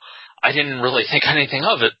 so I didn't really think anything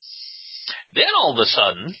of it. Then all of a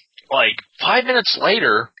sudden, like 5 minutes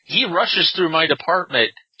later, he rushes through my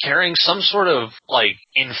department carrying some sort of, like,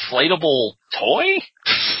 inflatable toy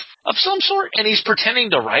of some sort, and he's pretending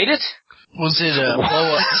to ride it. Was it a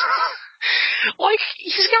blow-up? Like,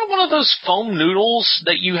 he's got one of those foam noodles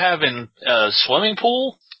that you have in a swimming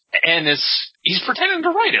pool, and he's pretending to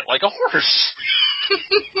ride it like a horse.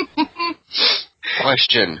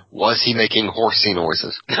 Question, was he making horsey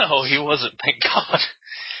noises? No, he wasn't, thank God.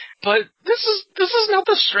 But this is not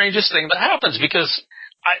the strangest thing that happens, because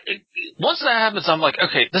once that happens, I'm like,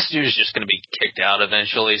 okay, this dude is just going to be kicked out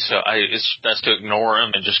eventually, so it's best to ignore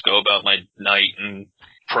him and just go about my night and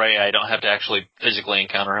pray I don't have to actually physically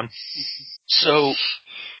encounter him. So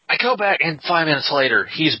I go back, and 5 minutes later,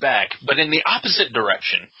 he's back, but in the opposite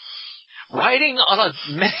direction, riding on a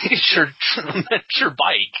miniature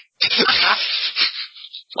bike.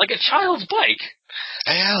 Like a child's bike.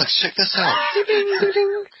 Hey, Alex, check this out.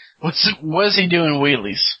 Was he doing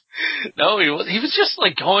wheelies? No, he was just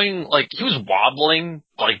like going, like, he was wobbling,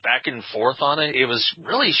 like, back and forth on it. It was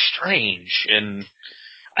really strange, and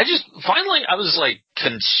I was like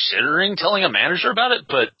considering telling a manager about it,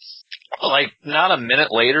 but like not a minute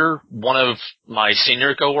later, one of my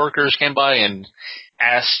senior coworkers came by and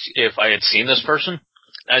asked if I had seen this person.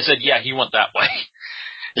 And I said, yeah, he went that way.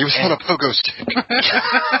 He was on a pogo stick.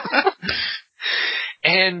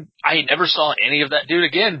 And I never saw any of that dude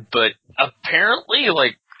again, but apparently,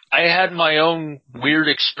 like, I had my own weird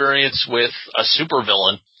experience with a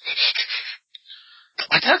supervillain.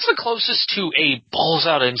 Like, that's the closest to a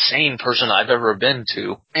balls-out insane person I've ever been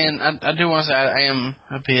to. And I do want to say I am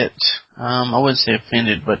a bit, I wouldn't say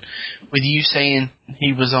offended, but with you saying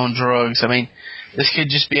he was on drugs, I mean, this could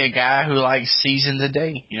just be a guy who likes seizing the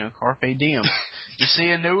day, carpe diem. You see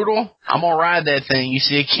a noodle? I'm gonna ride that thing. You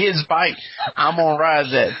see a kid's bike? I'm gonna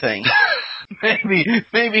ride that thing.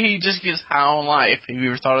 Maybe he just gets high on life. Have you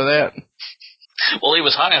ever thought of that? Well, he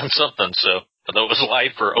was high on something, so whether it was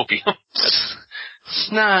life or opium.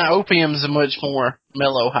 Nah, opium's a much more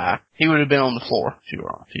mellow high. He would have been on the floor if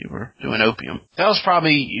you were doing opium. That was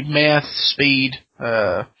probably meth, speed,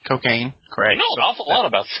 cocaine, crack. You know an awful lot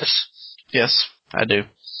about this. Yes, I do.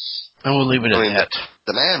 And we'll leave it at that.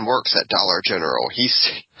 The man works at Dollar General.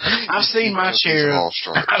 I've seen my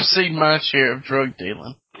share of drug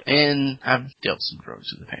dealing, and I've dealt some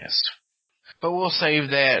drugs in the past. But we'll save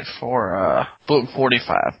that for book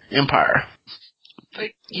 45, Empire.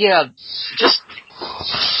 But, yeah, just,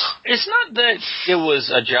 it's not that it was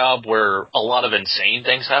a job where a lot of insane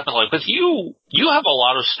things happen. Like, with you have a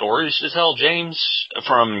lot of stories to tell, James,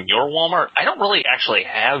 from your Walmart. I don't really actually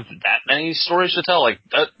have that many stories to tell. Like,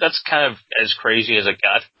 that's kind of as crazy as it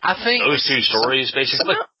got. I think those two stories,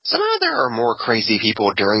 basically. Somehow there are more crazy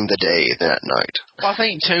people during the day than at night. Well, I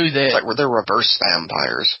think, too, that... It's like they're reverse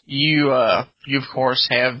vampires. You of course,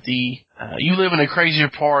 have you live in a crazier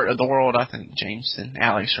part of the world, I think, James, than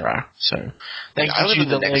Alex or I. So, that gives I live you in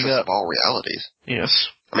the the leg nexus up. of all realities. Yes.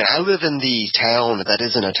 I mean, I live in the town that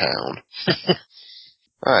isn't a town.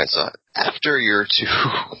 Alright, so after your two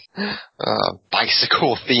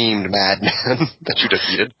bicycle-themed madmen that you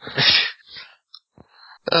defeated,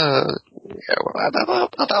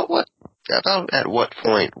 about at what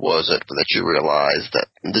point was it that you realized that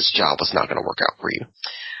this job was not going to work out for you?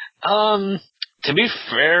 To be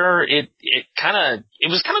fair, it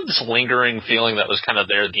was kind of this lingering feeling that was kind of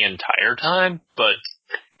there the entire time, but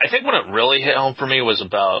I think when it really hit home for me was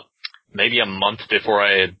about maybe a month before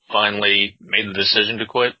I had finally made the decision to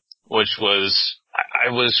quit, which was, I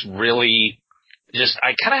was really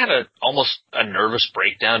I kind of had almost a nervous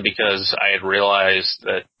breakdown because I had realized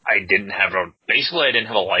that I didn't have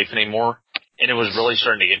a life anymore. And it was really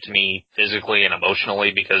starting to get to me physically and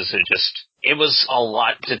emotionally because it was a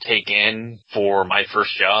lot to take in for my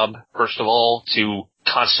first job, first of all, to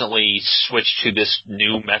constantly switch to this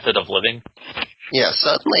new method of living. Yeah,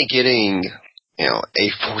 suddenly getting,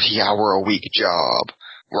 a 40-hour-a-week job,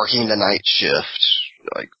 working the night shift,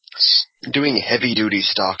 like, doing heavy-duty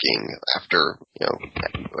stocking after,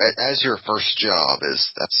 as your first job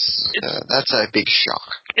that's a big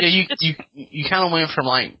shock. Yeah, you kind of went from,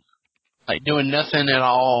 like doing nothing at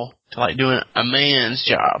all to, like, doing a man's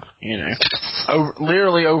job,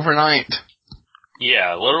 literally overnight.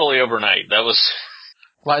 Yeah, literally overnight. That was...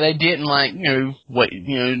 Like, they didn't, like, kind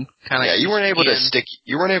of... Yeah, you weren't able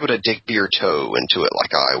to dip your toe into it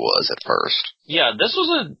like I was at first. Yeah, this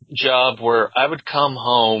was a job where I would come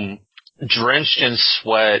home drenched in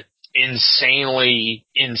sweat, insanely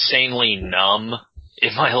numb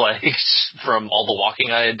in my legs from all the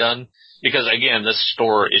walking I had done. Because, again, this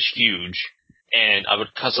store is huge, and I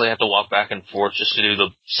would constantly have to walk back and forth just to do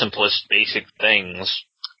the simplest, basic things.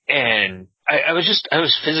 And I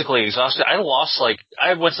was physically exhausted. I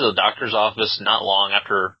went to the doctor's office not long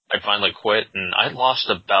after I finally quit, and I lost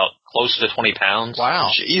about close to 20 pounds.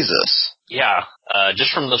 Wow. Jesus. Yeah,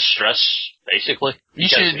 just from the stress, basically. You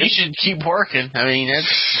should keep working. I mean,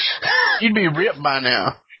 you'd be ripped by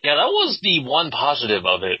now. Yeah, that was the one positive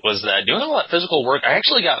of it, was that doing all that physical work, I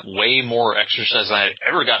actually got way more exercise than I'd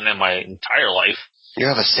ever gotten in my entire life. You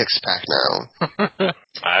have a six-pack now.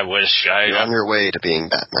 I wish You're on your way to being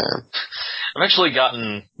Batman.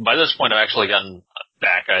 By this point, I've actually gotten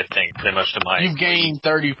back, I think, pretty much to my... You've gained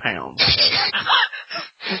 30 pounds.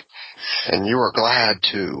 And you were glad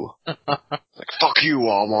to. Like, fuck you,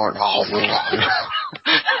 Walmart.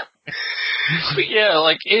 But yeah,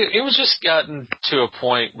 like, it was just gotten to a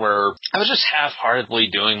point where I was just half-heartedly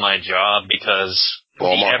doing my job because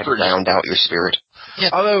Walmart had drowned out your spirit. Yeah,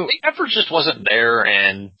 although the effort just wasn't there,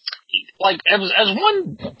 and, like, as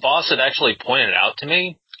one boss had actually pointed out to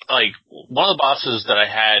me, like, one of the bosses that I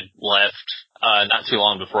had left, not too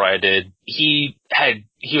long before I did, he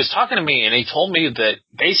was talking to me and he told me that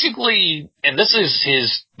basically, and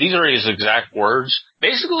these are his exact words,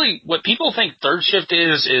 basically what people think third shift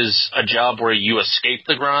is a job where you escape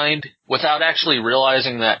the grind without actually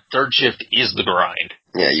realizing that third shift is the grind.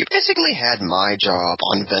 Yeah, you basically had my job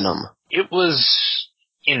on Venom. It was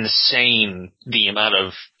insane the amount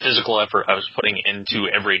of physical effort I was putting into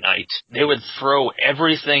every night. They would throw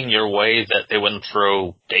everything your way that they wouldn't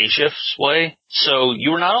throw day shifts way. So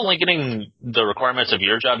you were not only getting the requirements of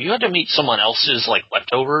your job, you had to meet someone else's, like,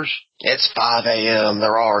 leftovers. It's 5 a.m.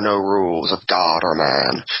 There are no rules of God or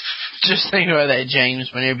man. Just think about that,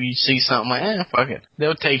 James, whenever you see something like, fuck it.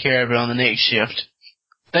 They'll take care of it on the next shift.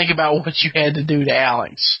 Think about what you had to do to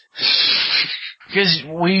Alex. Because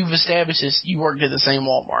we've established this, you worked at the same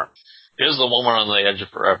Walmart. It was the Walmart on the edge of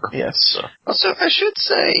forever. Yes. So. Also, I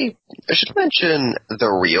should mention the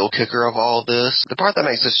real kicker of all this. The part that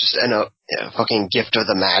makes this just a fucking gift of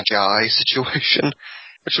the Magi situation.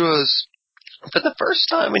 Which was, for the first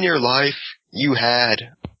time in your life, you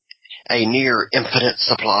had a near infinite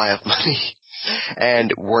supply of money.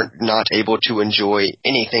 And weren't not able to enjoy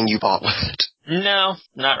anything you bought with it. No,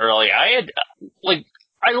 not really. I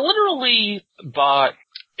literally bought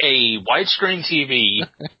a widescreen TV,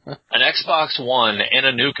 an Xbox One, and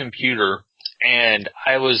a new computer, and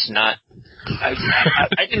I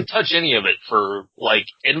didn't touch any of it for,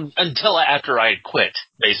 until after I had quit,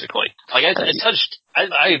 basically. Like,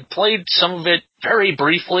 I played some of it very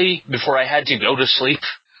briefly before I had to go to sleep.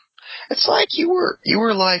 It's like you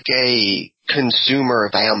were like a consumer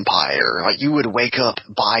vampire. Like, you would wake up,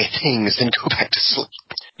 buy things, and go back to sleep.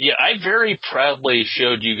 Yeah, I very proudly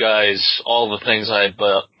showed you guys all the things I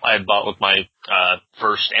had bought with my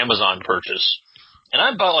first Amazon purchase. And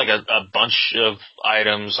I bought, like, a bunch of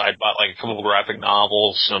items. I bought, like, a couple of graphic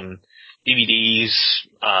novels, some DVDs,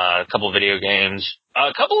 a couple of video games.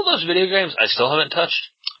 A couple of those video games I still haven't touched.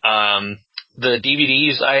 The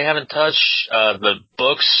DVDs I haven't touched. The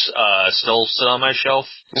books still sit on my shelf.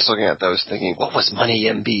 Just looking at those thinking, what was Money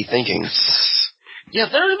MB thinking? Yeah,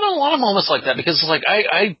 there have been a lot of moments like that because, like,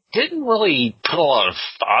 I didn't really put a lot of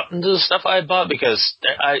thought into the stuff I bought because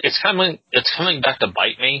it's coming back to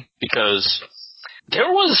bite me because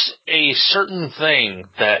there was a certain thing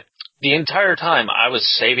that the entire time I was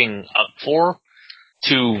saving up for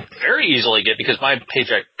to very easily get because my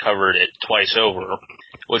paycheck covered it twice over,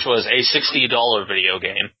 which was a $60 video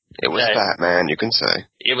game. It was Batman, you can say.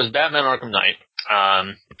 It was Batman Arkham Knight.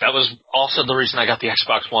 That was also the reason I got the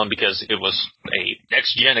Xbox One, because it was a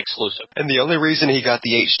next-gen exclusive. And the only reason he got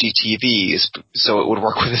the HD TV is so it would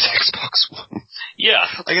work with his Xbox One. Yeah.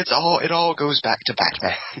 Like, it all goes back to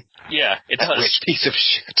Batman. Yeah, it that does. rich piece of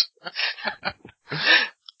shit.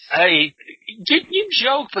 You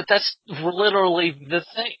joke, but that's literally the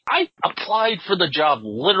thing. I applied for the job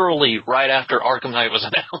literally right after Arkham Knight was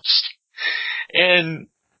announced. And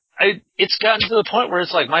it's gotten to the point where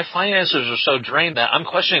it's like my finances are so drained that I'm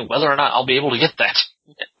questioning whether or not I'll be able to get that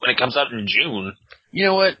when it comes out in June. You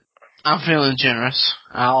know what? I'm feeling generous.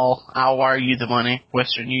 I'll wire you the money,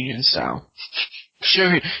 Western Union style.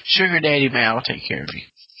 Sugar Daddy Man will take care of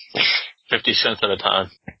you. 50 cents at a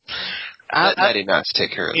time. Let Daddy Nuts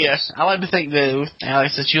take care of it. Yes, I like to think though,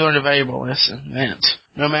 Alex, that you learned a valuable lesson. That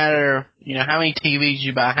no matter, how many TVs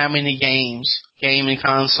you buy, how many games, gaming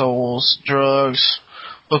consoles, drugs,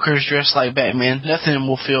 hookers dressed like Batman, nothing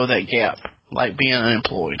will fill that gap like being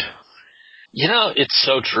unemployed. It's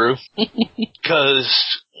so true.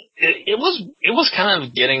 Because it was kind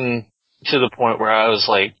of getting to the point where I was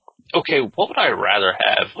like, okay, what would I rather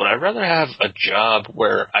have? Would I rather have a job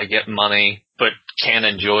where I get money but can't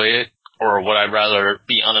enjoy it? Or would I rather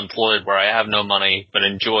be unemployed where I have no money but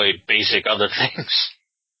enjoy basic other things?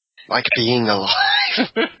 Like being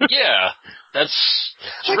alive. Yeah, that's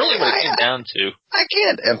really what it came down to. I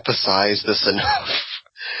can't emphasize this enough.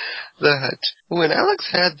 That when Alex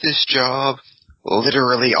had this job,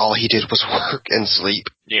 literally all he did was work and sleep.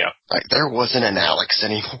 Yeah. Like, there wasn't an Alex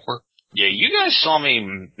anymore. Yeah, you guys saw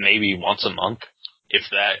me maybe once a month. If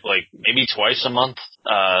that, like, maybe twice a month.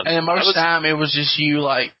 And then most of the time, it was just you,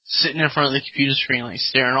 like, sitting in front of the computer screen, like,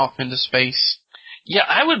 staring off into space. Yeah,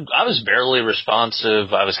 I was barely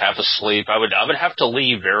responsive. I was half asleep. I would have to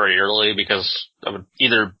leave very early because I would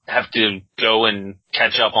either have to go and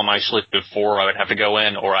catch up on my sleep before I would have to go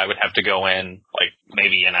in, or I would have to go in, like,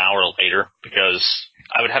 maybe an hour later because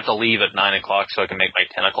I would have to leave at 9 o'clock so I can make my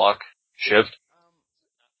 10 o'clock shift.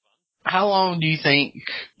 How long do you think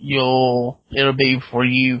it'll be before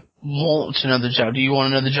you want another job? Do you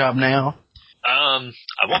want another job now? I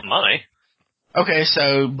want money. Okay,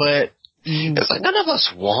 but it's like none of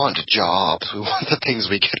us want jobs. We want the things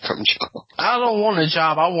we get from jobs. I don't want a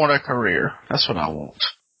job. I want a career. That's what I want.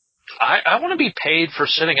 I want to be paid for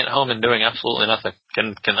sitting at home and doing absolutely nothing.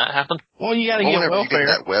 Can that happen? Well, you got to get welfare. You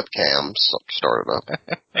get that webcam started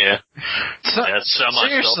up. Yeah. That's so much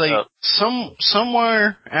seriously, built up.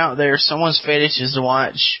 somewhere out there, someone's fetish is to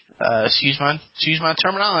watch. Excuse my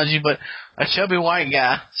terminology, but a chubby white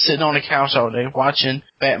guy sitting on the couch all day watching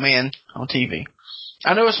Batman on TV.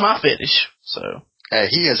 I know it's my fetish, so. Hey,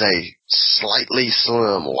 he is a slightly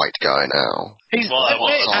slim white guy now.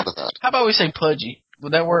 How about we say pudgy?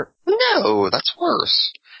 Would that work? No, that's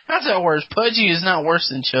worse. How's that worse? Pudgy is not worse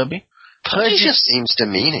than chubby. Pudgy just seems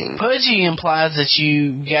demeaning. Pudgy implies that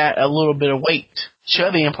you got a little bit of weight.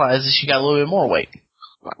 Chubby implies that you got a little bit more weight.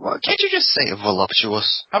 Well, can't you just say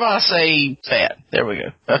voluptuous? How about I say fat? There we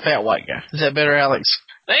go. A fat white guy. Is that better, Alex?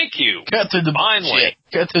 Thank you. Cut through the bullshit.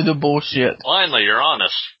 Cut through the bullshit. Finally, you're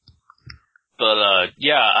honest. But,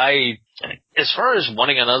 as far as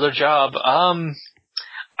wanting another job, I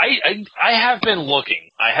have been looking.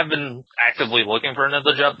 I have been actively looking for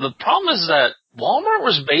another job. The problem is that Walmart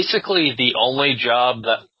was basically the only job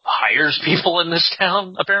that hires people in this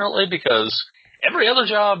town, apparently, because every other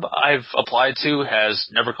job I've applied to has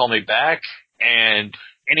never called me back, and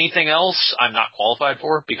anything else I'm not qualified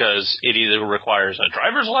for because it either requires a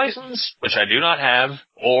driver's license, which I do not have,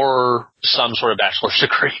 or some sort of bachelor's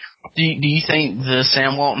degree. Do you think the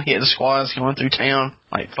Sam Walton hit squad is going through town,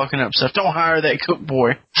 like, fucking up stuff? Don't hire that cook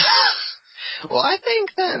boy. Well, I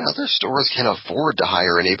think that other stores can afford to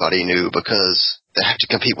hire anybody new because they have to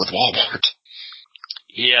compete with Walmart.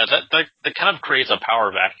 Yeah, that kind of creates a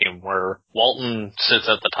power vacuum where Walton sits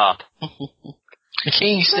at the top. The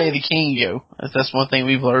king stay the king, yo. That's one thing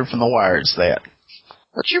we've learned from The Wire, it's that.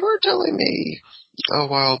 But you were telling me a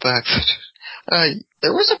while back that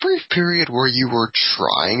there was a brief period where you were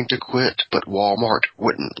trying to quit, but Walmart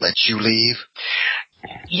wouldn't let you leave.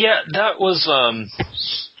 Yeah, that was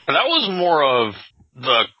more of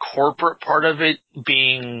the corporate part of it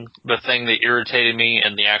being the thing that irritated me,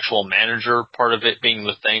 and the actual manager part of it being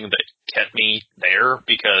the thing that kept me there,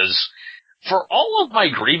 because for all of my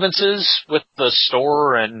grievances with the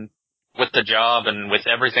store and with the job and with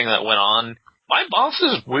everything that went on, my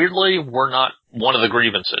bosses weirdly were not one of the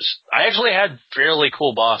grievances. I actually had fairly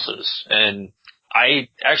cool bosses, and I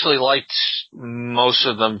actually liked most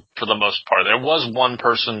of them for the most part. There was one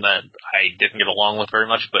person that I didn't get along with very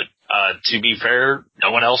much, but To be fair,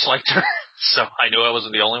 no one else liked her, so I knew I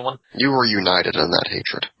wasn't the only one. You were united in that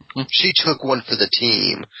hatred. She took one for the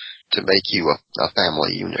team to make you a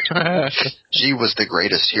family unit. She was the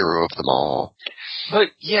greatest hero of them all. But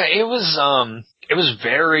yeah, it was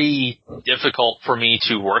very difficult for me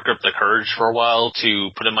to work up the courage for a while to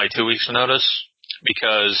put in my 2 weeks notice,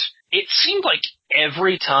 because it seemed like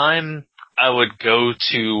every time I would go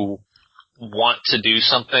to want to do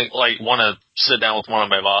something, like want to sit down with one of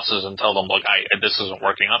my bosses and tell them, look, this isn't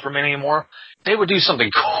working out for me anymore, they would do something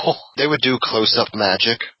cool. They would do close-up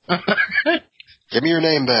magic. Give me your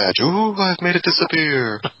name badge. Ooh, I've made it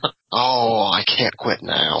disappear. Oh, I can't quit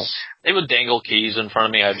now. They would dangle keys in front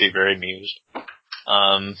of me. I'd be very amused.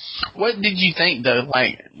 What did you think, though?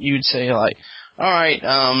 Like, you would say, like, all right,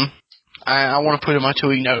 I want to put in my 2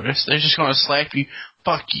 week notice. They're just going to slap you.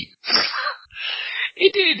 Fuck you.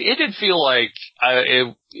 It did feel like,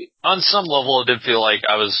 on some level, it did feel like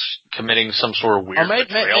I was committing some sort of weird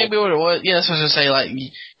betrayal. Maybe what it was, yeah, that's what I was going to say,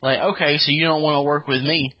 like, okay, so you don't want to work with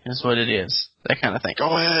me, is what it is. That kind of thing.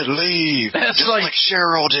 Go ahead, leave. That's just like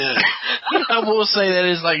Cheryl did. I will say that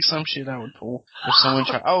is like some shit I would pull if someone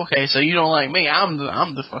tried. Oh, okay, so you don't like me? I'm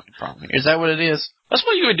the fucking problem here. Is that what it is? That's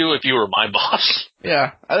what you would do if you were my boss.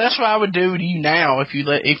 Yeah, that's what I would do to you now if you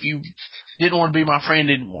didn't want to be my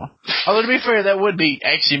friend anymore. Although to be fair, that would be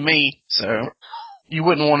actually me, so you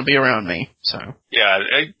wouldn't want to be around me. So yeah,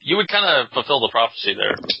 you would kind of fulfill the prophecy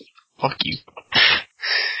there. Fuck you.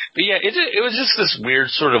 But yeah, it was just this weird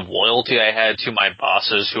sort of loyalty I had to my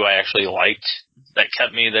bosses who I actually liked that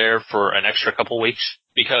kept me there for an extra couple weeks,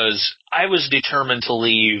 because I was determined to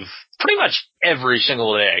leave pretty much every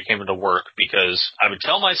single day I came into work, because I would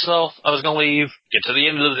tell myself I was going to leave, get to the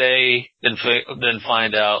end of the day, then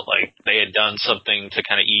find out like they had done something to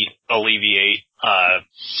kind of alleviate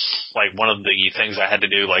like one of the things I had to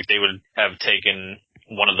do. Like they would have taken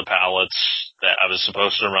one of the pallets that I was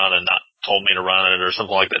supposed to run and not told me to run it or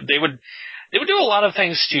something like that. They would do a lot of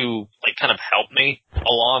things to like kind of help me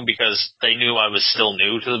along, because they knew I was still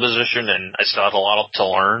new to the position and I still had a lot to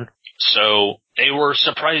learn. So they were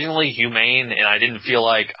surprisingly humane, and I didn't feel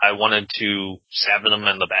like I wanted to stab them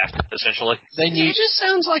in the back, essentially. It just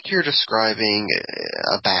sounds like you're describing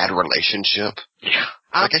a bad relationship. Yeah.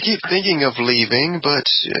 Like, I keep thinking of leaving, but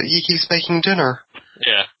he keeps making dinner.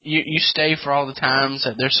 Yeah. You stay for all the times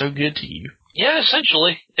that they're so good to you. Yeah,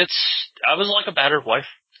 essentially. I was like a battered wife.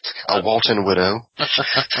 A Walton widow.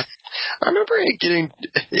 I remember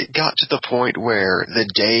it got to the point where the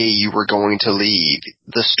day you were going to leave,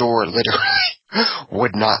 the store literally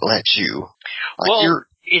would not let you. Well,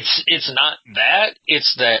 it's not that.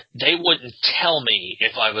 It's that they wouldn't tell me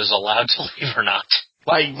if I was allowed to leave or not.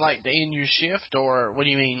 Like they end your shift, or what do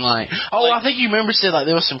you mean? Like, I think you remember said like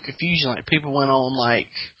there was some confusion. Like people went on like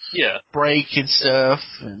break and stuff,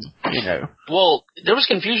 and you know. Well, there was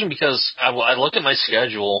confusion because I looked at my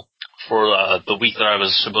schedule for the week that I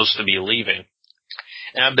was supposed to be leaving,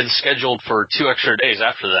 and I've been scheduled for 2 extra days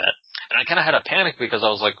after that. And I kind of had a panic because I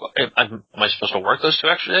was like, am I supposed to work those 2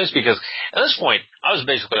 extra days? Because at this point, I was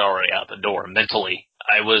basically already out the door mentally.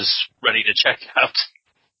 I was ready to check out.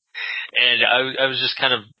 And I was just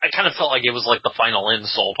I kind of felt like it was like the final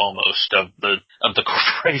insult almost of the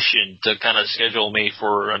corporation to kind of schedule me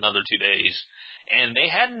for another 2 days. And they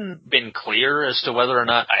hadn't been clear as to whether or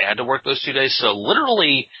not I had to work those 2 days. So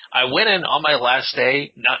literally, I went in on my last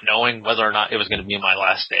day, not knowing whether or not it was going to be my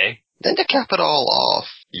last day. Then to cap it all off,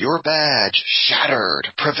 your badge shattered,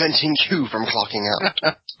 preventing you from clocking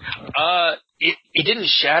out. It didn't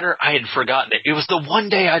shatter. I had forgotten it. It was the one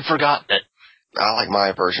day I'd forgotten it. I like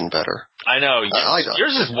my version better. I know.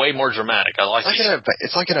 Yours is way more dramatic. I like it.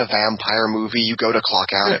 It's like in a vampire movie. You go to clock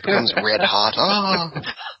out, it becomes red hot. Oh.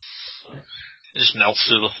 It just melts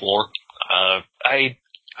through the floor. I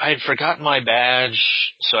had forgotten my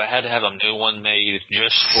badge, so I had to have a new one made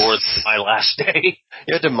just for my last day.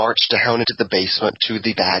 You had to march down into the basement to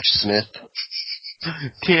the badge smith.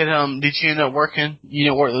 Did you end up working? You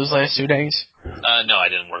didn't work those last 2 days? No, I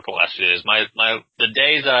didn't work the last 2 days. The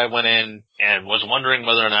day that I went in and was wondering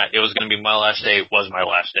whether or not it was going to be my last day was my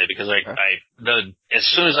last day, because as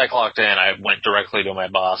soon as I clocked in, I went directly to my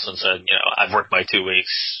boss and said, I've worked my 2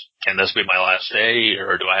 weeks. Can this be my last day,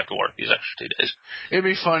 or do I have to work these extra 2 days? It'd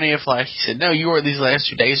be funny if, like, he said, no, you worked these last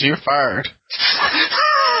 2 days, or you're fired.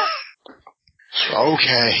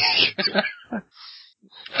 Okay.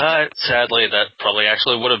 Sadly, that probably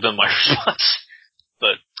actually would have been my response.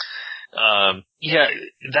 But,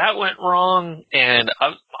 that went wrong. And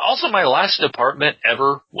also my last department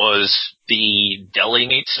ever was the deli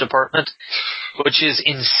meats department, which is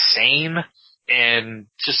insane. and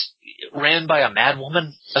just ran by a mad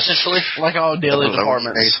woman, essentially. Like all daily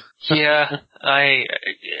departments. Yeah,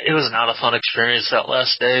 it was not a fun experience that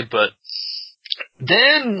last day, but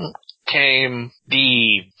then came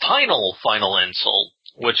the final insult,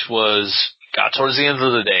 which got towards the end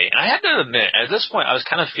of the day. And I had to admit, at this point, I was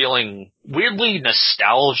kind of feeling weirdly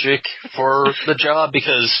nostalgic for the job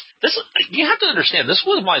because you have to understand, this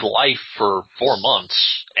was my life for 4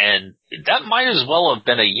 months, and that might as well have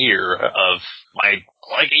been a year of my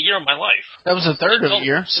life. That was a third of a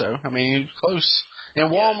year, so, I mean, close. In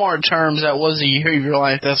Walmart terms, that was a year of your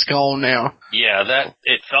life that's gone now. Yeah,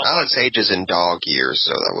 it felt Alex ages in dog years,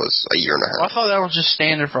 so that was a year and a half. Well, I thought that was just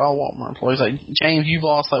standard for all Walmart employees. Like, James, you've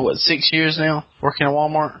lost, 6 years now working at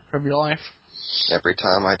Walmart of your life? Every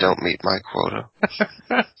time I don't meet my quota.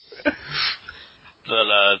 But,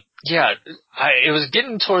 it was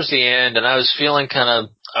getting towards the end, and I was feeling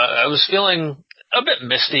a bit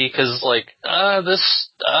misty, because,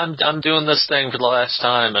 I'm doing this thing for the last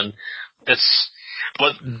time, and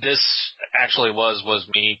what this actually was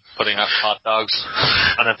me putting up hot dogs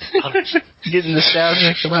on Getting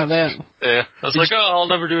nostalgic about that. Yeah. I was I'll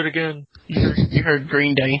never do it again. You heard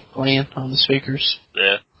Green Day playing on the speakers.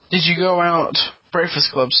 Yeah. Did you go out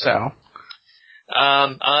Breakfast Club style?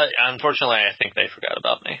 Unfortunately, I think they forgot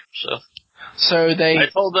about me, so I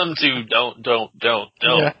told them to don't,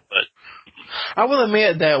 yeah. but I will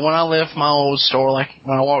admit that when I left my old store,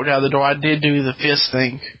 when I walked out the door, I did do the fist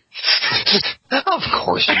thing. Of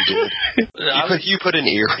course you did. You put an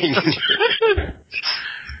earring in your...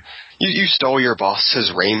 You stole your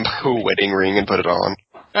boss's rainbow wedding ring and put it on.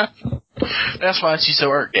 That's why she's so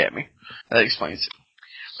irked at me. That explains it.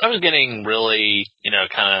 I was getting really,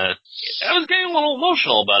 I was getting a little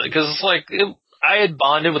emotional about it, because I had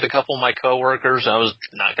bonded with a couple of my coworkers, and I was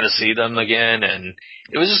not going to see them again, and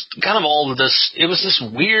it was just kind of all of this, it was this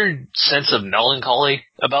weird sense of melancholy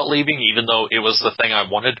about leaving, even though it was the thing I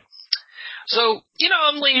wanted. So,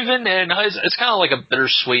 I'm leaving, and it's kind of like a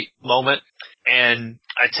bittersweet moment, and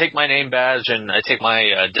I take my name badge, and I take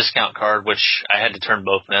my discount card, which I had to turn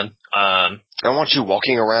both in. I don't want you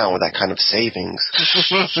walking around with that kind of savings.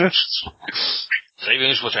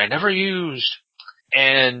 Savings which I never used.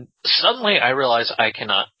 And suddenly I realized I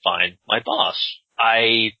cannot find my boss.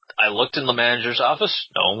 I looked in the manager's office,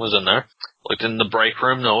 no one was in there. Looked in the break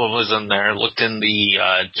room, no one was in there. Looked in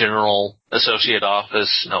the general associate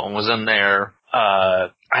office, no one was in there. I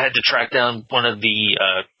had to track down one of the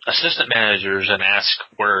assistant managers and ask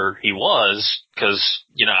where he was, because,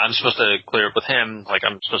 I'm supposed to clear up with him,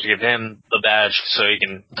 I'm supposed to give him the badge so he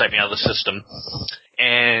can type me out of the system.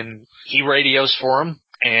 And he radios for him,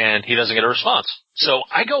 and he doesn't get a response. So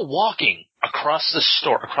I go walking across the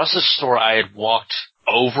store I had walked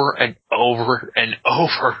over and over and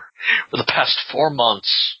over for the past 4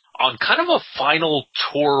 months on kind of a final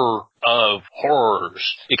tour of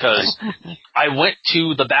horrors, because I went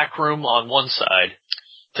to the back room on one side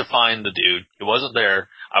to find the dude. He wasn't there.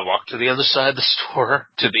 I walked to the other side of the store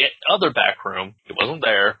to the other back room. He wasn't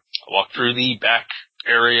there. I walked through the back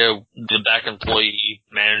area, the back employee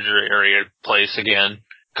manager area place again.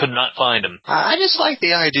 Could not find him. I just like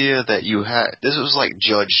the idea that this was like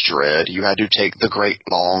Judge Dredd. You had to take the great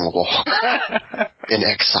long walk in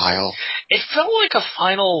exile. It felt like a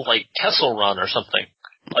final, Kessel run or something.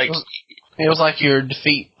 It was like your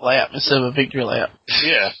defeat lap instead of a victory lap.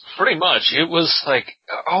 Yeah, pretty much. It was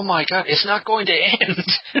oh my god, it's not going to end.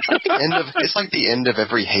 It's like the end of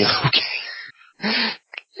every Halo game.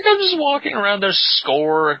 I'm just walking around, there's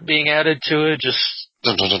score being added to it, just...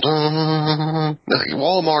 Dun, dun, dun, dun.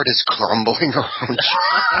 Walmart is crumbling around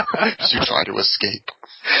you as you try to escape.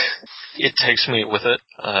 It takes me with it.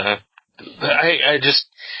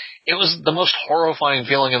 It was the most horrifying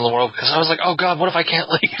feeling in the world, because I was oh god, what if I can't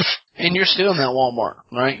leave? And you're still in that Walmart,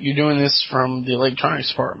 right? You're doing this from the electronics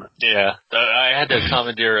department. Yeah. I had to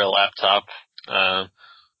commandeer a laptop.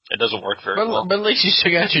 It doesn't work very well. But at least you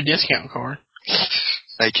still got your discount card.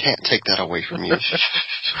 They can't take that away from you.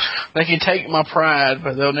 They can take my pride,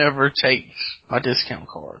 but they'll never take my discount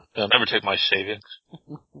card. They'll never take my savings.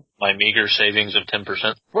 My meager savings of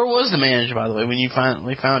 10%. Where was the manager, by the way, when you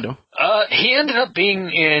finally found him? He ended up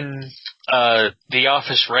being in the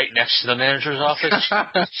office right next to the manager's office.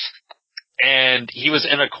 And he was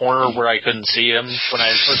in a corner where I couldn't see him when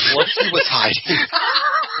I first looked. He was hiding.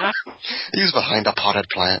 He was behind a potted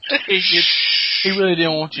plant. He really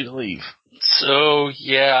didn't want you to leave. So,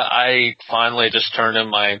 yeah, I finally just turned in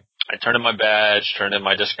my badge, turned in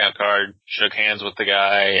my discount card, shook hands with the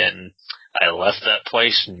guy, and I left that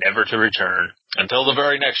place never to return. Until the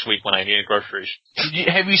very next week when I needed groceries.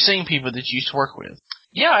 Have you seen people that you used to work with?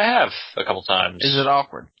 Yeah, I have a couple times. Is it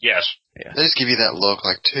awkward? Yes. Yeah. They just give you that look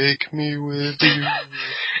like, take me with you.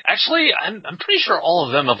 Actually, I'm pretty sure all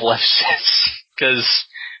of them have left since, because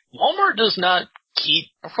Walmart does not keep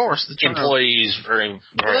Of course, the turnover. employees very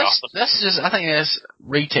often. That's just, I think that's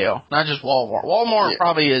retail, not just Walmart. Walmart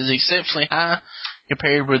probably is exceptionally high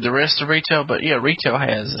compared with the rest of retail, but yeah, retail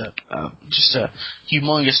has just a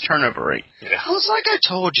humongous turnover rate. Yeah. Well, it's like I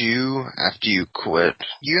told you after you quit.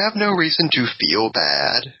 You have no reason to feel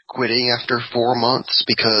bad quitting after 4 months,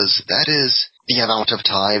 because that is the amount of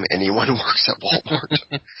time anyone works at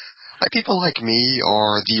Walmart. Like, people like me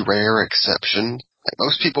are the rare exception. Like,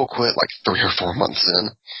 most people quit like 3 or 4 months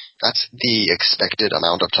in. That's the expected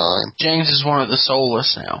amount of time. James is one of the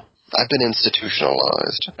soulless now. I've been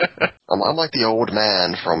institutionalized. I'm like the old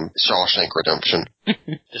man from Shawshank Redemption.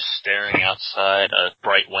 Just staring outside a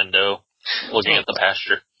bright window, looking at the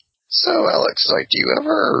pasture. So, Alex, like, do you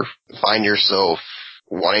ever find yourself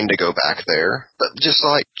wanting to go back there? But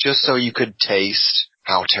just so you could taste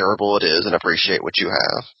how terrible it is and appreciate what you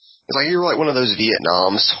have? It's like you're like one of those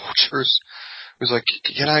Vietnam soldiers who's like,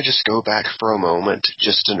 can I just go back for a moment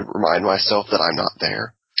just to remind myself that I'm not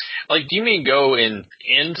there? Like, do you mean go into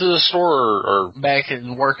the store or Back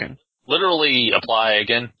and working. literally apply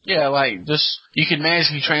again? Yeah, like, just, you can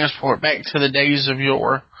magically transport back to the days of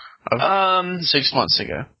 6 months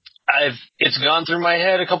ago. It's gone through my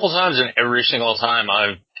head a couple times, and every single time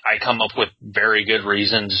I come up with very good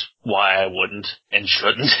reasons why I wouldn't and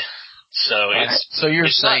shouldn't. So you're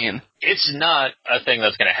saying it's not a thing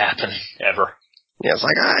that's going to happen ever. Yeah, it's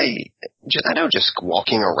like I know just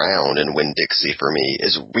walking around in Winn-Dixie for me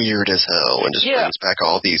is weird as hell and just brings back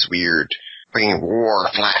all these weird freaking war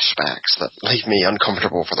flashbacks that leave me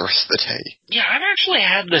uncomfortable for the rest of the day. Yeah, I've actually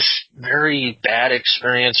had this very bad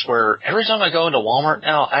experience where every time I go into Walmart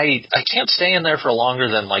now, I can't stay in there for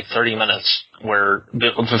longer than like 30 minutes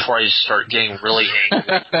before I start getting really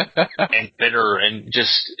angry and bitter and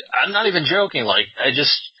just, I'm not even joking, like,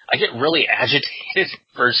 I get really agitated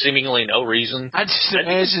for seemingly no reason. I just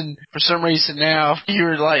imagine, for some reason now, if you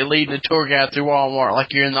were like leading a tour guide through Walmart,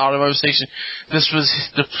 like you're in the automotive section, this was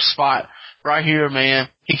the spot. Right here, man.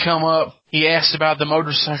 He come up, he asked about the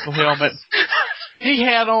motorcycle helmet. He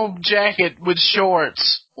had on jacket with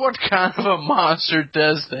shorts. What kind of a monster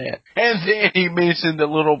does that? And then he mentioned the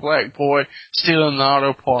little black boy stealing the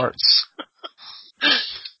auto parts.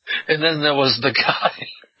 And then there was the guy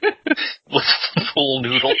with the full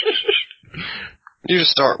noodle. You just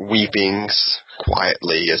start weeping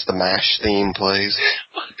quietly as the MASH theme plays.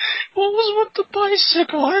 What was with the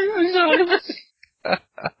bicycle?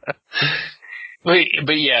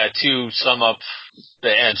 But yeah, to sum up the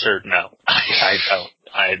answer, no. I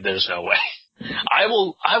don't. There's no way. I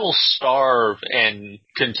will starve and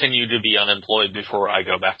continue to be unemployed before I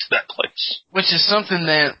go back to that place. Which is something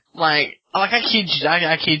that, like I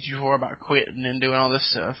kid you before about quitting and doing all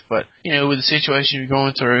this stuff, but, with the situation you're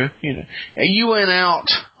going through, you went out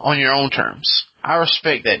on your own terms. I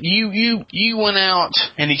respect that. You went out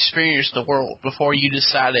and experienced the world before you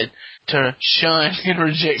decided to shun and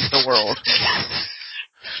reject the world.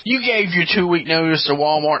 You gave your 2-week notice to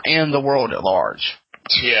Walmart and the world at large.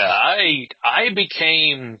 Yeah, I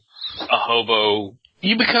became a hobo.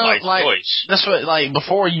 You become by choice. That's what, like,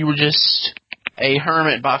 before you were just a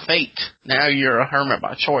hermit by fate. Now you're a hermit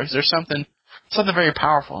by choice. There's something very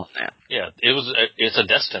powerful in that. Yeah, it's a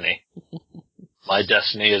destiny. My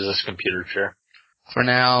destiny is this computer chair. For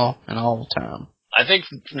now and all the time. I think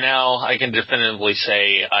now I can definitively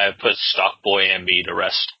say I have put Stockboy MB to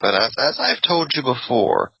rest. But as I've told you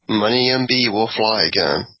before, Money MB will fly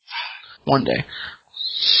again. One day.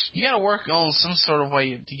 You gotta work on some sort of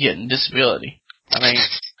way to get disability. I mean,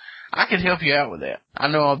 I could help you out with that. I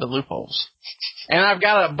know all the loopholes. And I've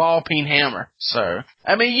got a ball peen hammer, so.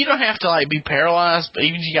 I mean, you don't have to, like, be paralyzed, but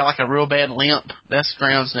even if you got, like, a real bad limp, that's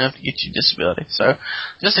grounds enough to get you disability. So,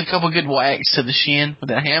 just a couple good whacks to the shin with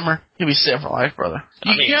that hammer, you'll be set for life, brother.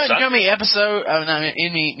 You know how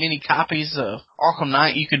many copies of Arkham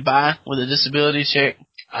Knight you could buy with a disability check?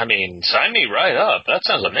 I mean, sign me right up. That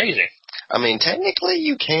sounds amazing. I mean, technically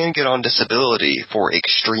you can get on disability for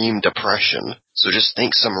extreme depression. So just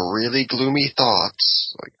think some really gloomy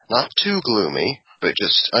thoughts. Like, not too gloomy, but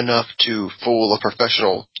just enough to fool a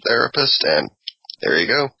professional therapist, and there you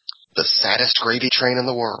go. The saddest gravy train in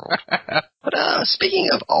the world. But speaking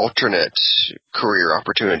of alternate career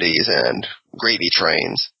opportunities and gravy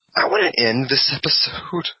trains, I want to end this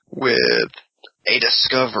episode with a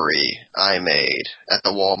discovery I made at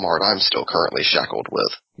the Walmart I'm still currently shackled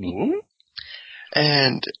with. Mm-hmm.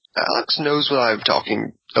 And Alex knows what I'm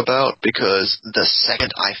talking about because the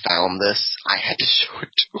second I found this, I had to show it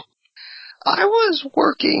to him. I was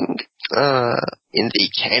working in the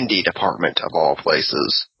candy department of all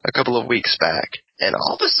places a couple of weeks back, and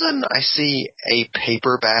all of a sudden I see a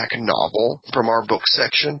paperback novel from our book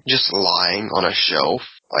section just lying on a shelf,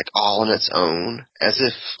 like all on its own, as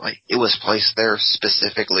if like it was placed there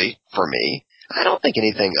specifically for me. I don't think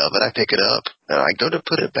anything of it. I pick it up, and I go to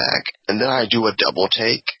put it back, and then I do a double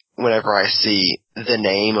take whenever I see the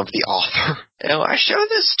name of the author. And I show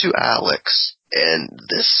this to Alex, and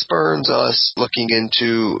this spurns us looking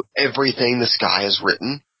into everything this guy has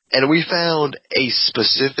written. And we found a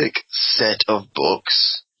specific set of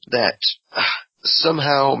books that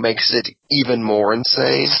somehow makes it even more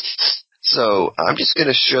insane. So I'm just going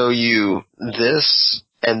to show you this,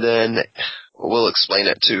 and then we'll explain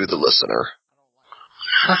it to the listener.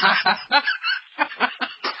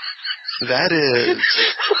 That is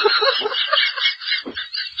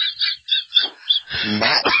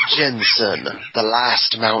Matt Jensen, The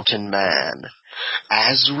Last Mountain Man,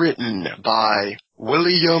 as written by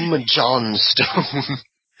William Johnstone.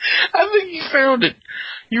 I think you found it.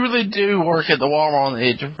 You really do work at the Walmart on the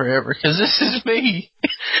Edge of Forever, because this is me.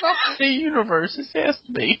 Not the universe. This has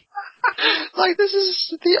to be. Like, this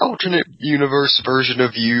is the alternate universe version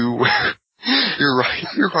of you, where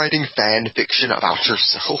you're writing fan fiction about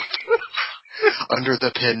yourself under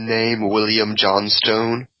the pen name William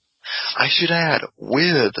Johnstone. I should add,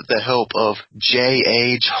 with the help of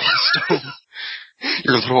J.A. Johnstone,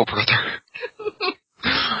 your little brother.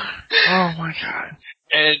 Oh my god.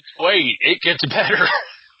 And wait, it gets better.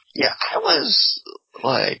 Yeah, I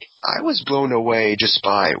was blown away just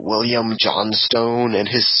by William Johnstone and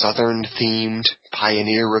his Southern-themed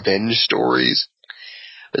pioneer revenge stories.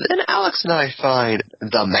 But then Alex and I find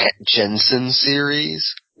the Matt Jensen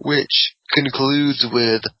series, which concludes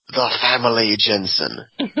with The Family Jensen,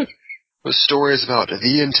 with stories about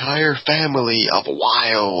the entire family of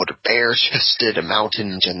wild, bare-chested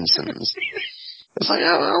mountain Jensens. It's like,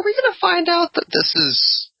 are we going to find out that this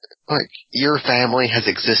is, like, your family has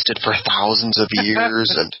existed for thousands of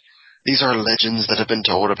years, and these are legends that have been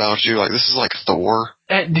told about you? Like, this is like Thor.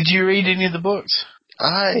 Did you read any of the books?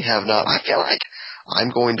 I have not. I feel like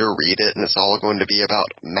I'm going to read it, and it's all going to be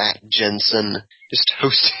about Matt Jensen just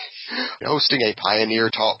hosting a pioneer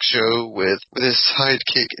talk show with his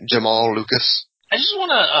sidekick, Jamal Lucas. I just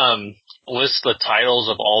want to list the titles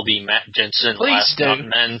of all the Matt Jensen Last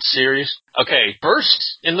Mountain Man series. Okay,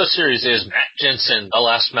 first in the series is Matt Jensen, The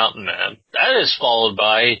Last Mountain Man. That is followed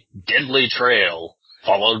by Deadly Trail,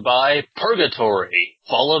 followed by Purgatory,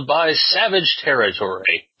 followed by Savage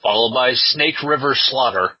Territory, followed by Snake River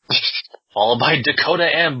Slaughter, followed by Dakota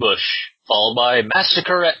Ambush, followed by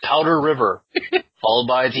Massacre at Powder River, followed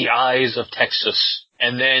by The Eyes of Texas,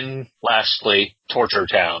 and then, lastly, Torture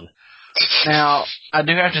Town. Now, I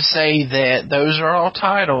do have to say that those are all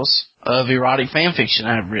titles of erotic fanfiction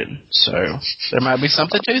I've written, so there might be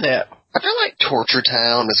something to that. I feel like Torture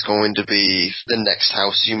Town is going to be the next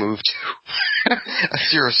house you move to.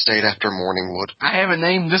 That's your estate after Morningwood. I haven't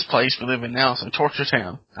named this place we live in now, so Torture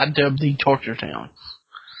Town. I dubbed the Torture Town.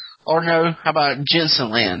 Or no, how about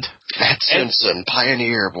Jensenland? Matt Jensen,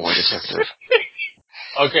 pioneer boy detective.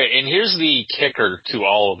 Okay, and here's the kicker to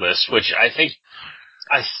all of this, which I think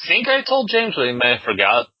I told James, but he may have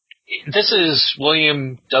forgot. This is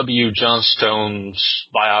William W. Johnstone's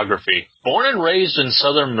biography. Born and raised in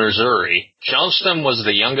southern Missouri, Johnstone was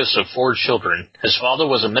the youngest of 4 children. His father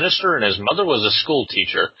was a minister and his mother was a school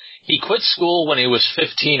teacher. He quit school when he was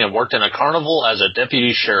 15 and worked in a carnival as a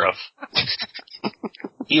deputy sheriff.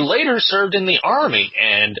 He later served in the Army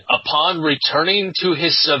and, upon returning to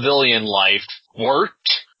his civilian life, worked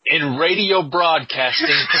in radio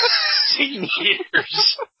broadcasting for 16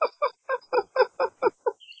 years.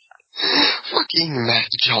 Fucking Matt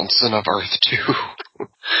Johnson of Earth 2.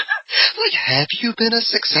 Like, have you been a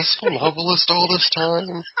successful novelist all this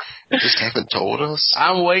time? You just haven't told us?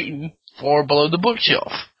 I'm waiting for Below the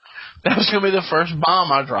Bookshelf. That was going to be the first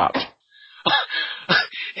bomb I dropped.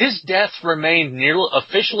 His death remained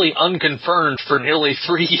officially unconfirmed for nearly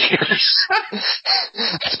 3 years.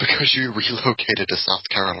 That's because you relocated to South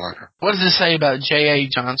Carolina. What does it say about J.A.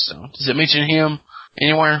 Johnstone? Does it mention him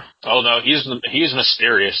anywhere? Oh no, he's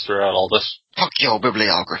mysterious throughout all this. Fuck your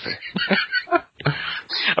bibliography.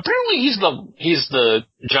 Apparently he's the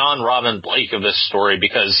John Robin Blake of this story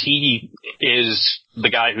because he is the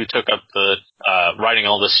guy who took up the writing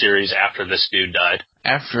all this series after this dude died.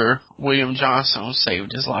 After William Johnstone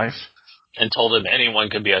saved his life. And told him anyone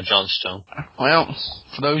could be a Johnstone. Well,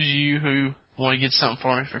 for those of you who want to get something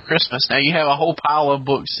for me for Christmas, now you have a whole pile of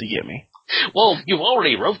books to get me. Well, you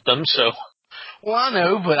already wrote them, so... Well, I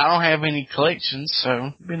know, but I don't have any collections,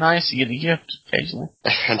 so it'd be nice to get a gift occasionally.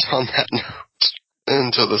 And on that note,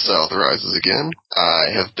 until the South rises again, I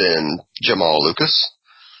have been Jamal Lucas.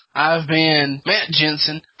 I've been Matt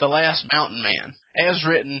Jensen, The Last Mountain Man, as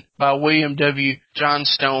written by William W.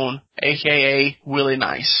 Johnstone, a.k.a. Willie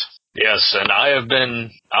Nice. Yes, and I have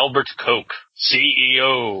been Albert Koch,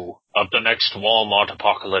 CEO of the next Walmart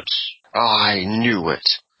apocalypse. I knew it.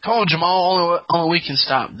 Call Jamal, only we can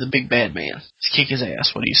stop the big bad man. Let's kick his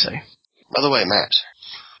ass. What do you say? By the way, Matt.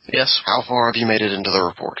 Yes? How far have you made it into the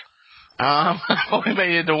report? I've only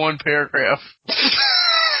made it to one paragraph.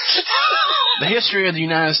 The history of the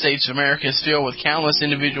United States of America is filled with countless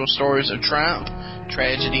individual stories of triumph,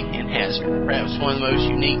 tragedy, and hazard. Perhaps one of the most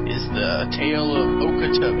unique is the tale of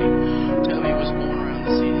Okatubby. Tubby was born around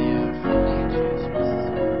the city of Fort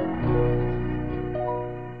Knoxville,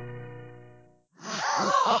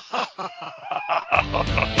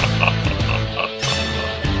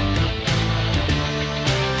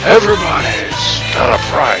 Everybody's got a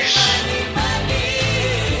price.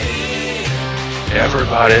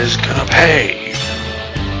 Everybody's gonna pay.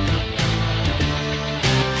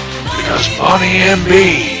 Because Money MB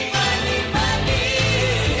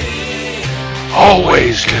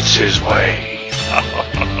always gets his way.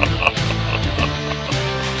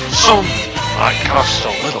 Some might cost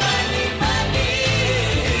a little.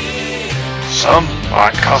 Some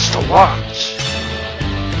might cost a lot.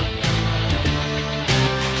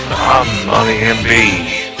 But I'm Money MB.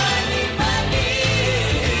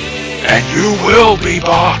 And you will be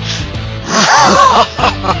bought.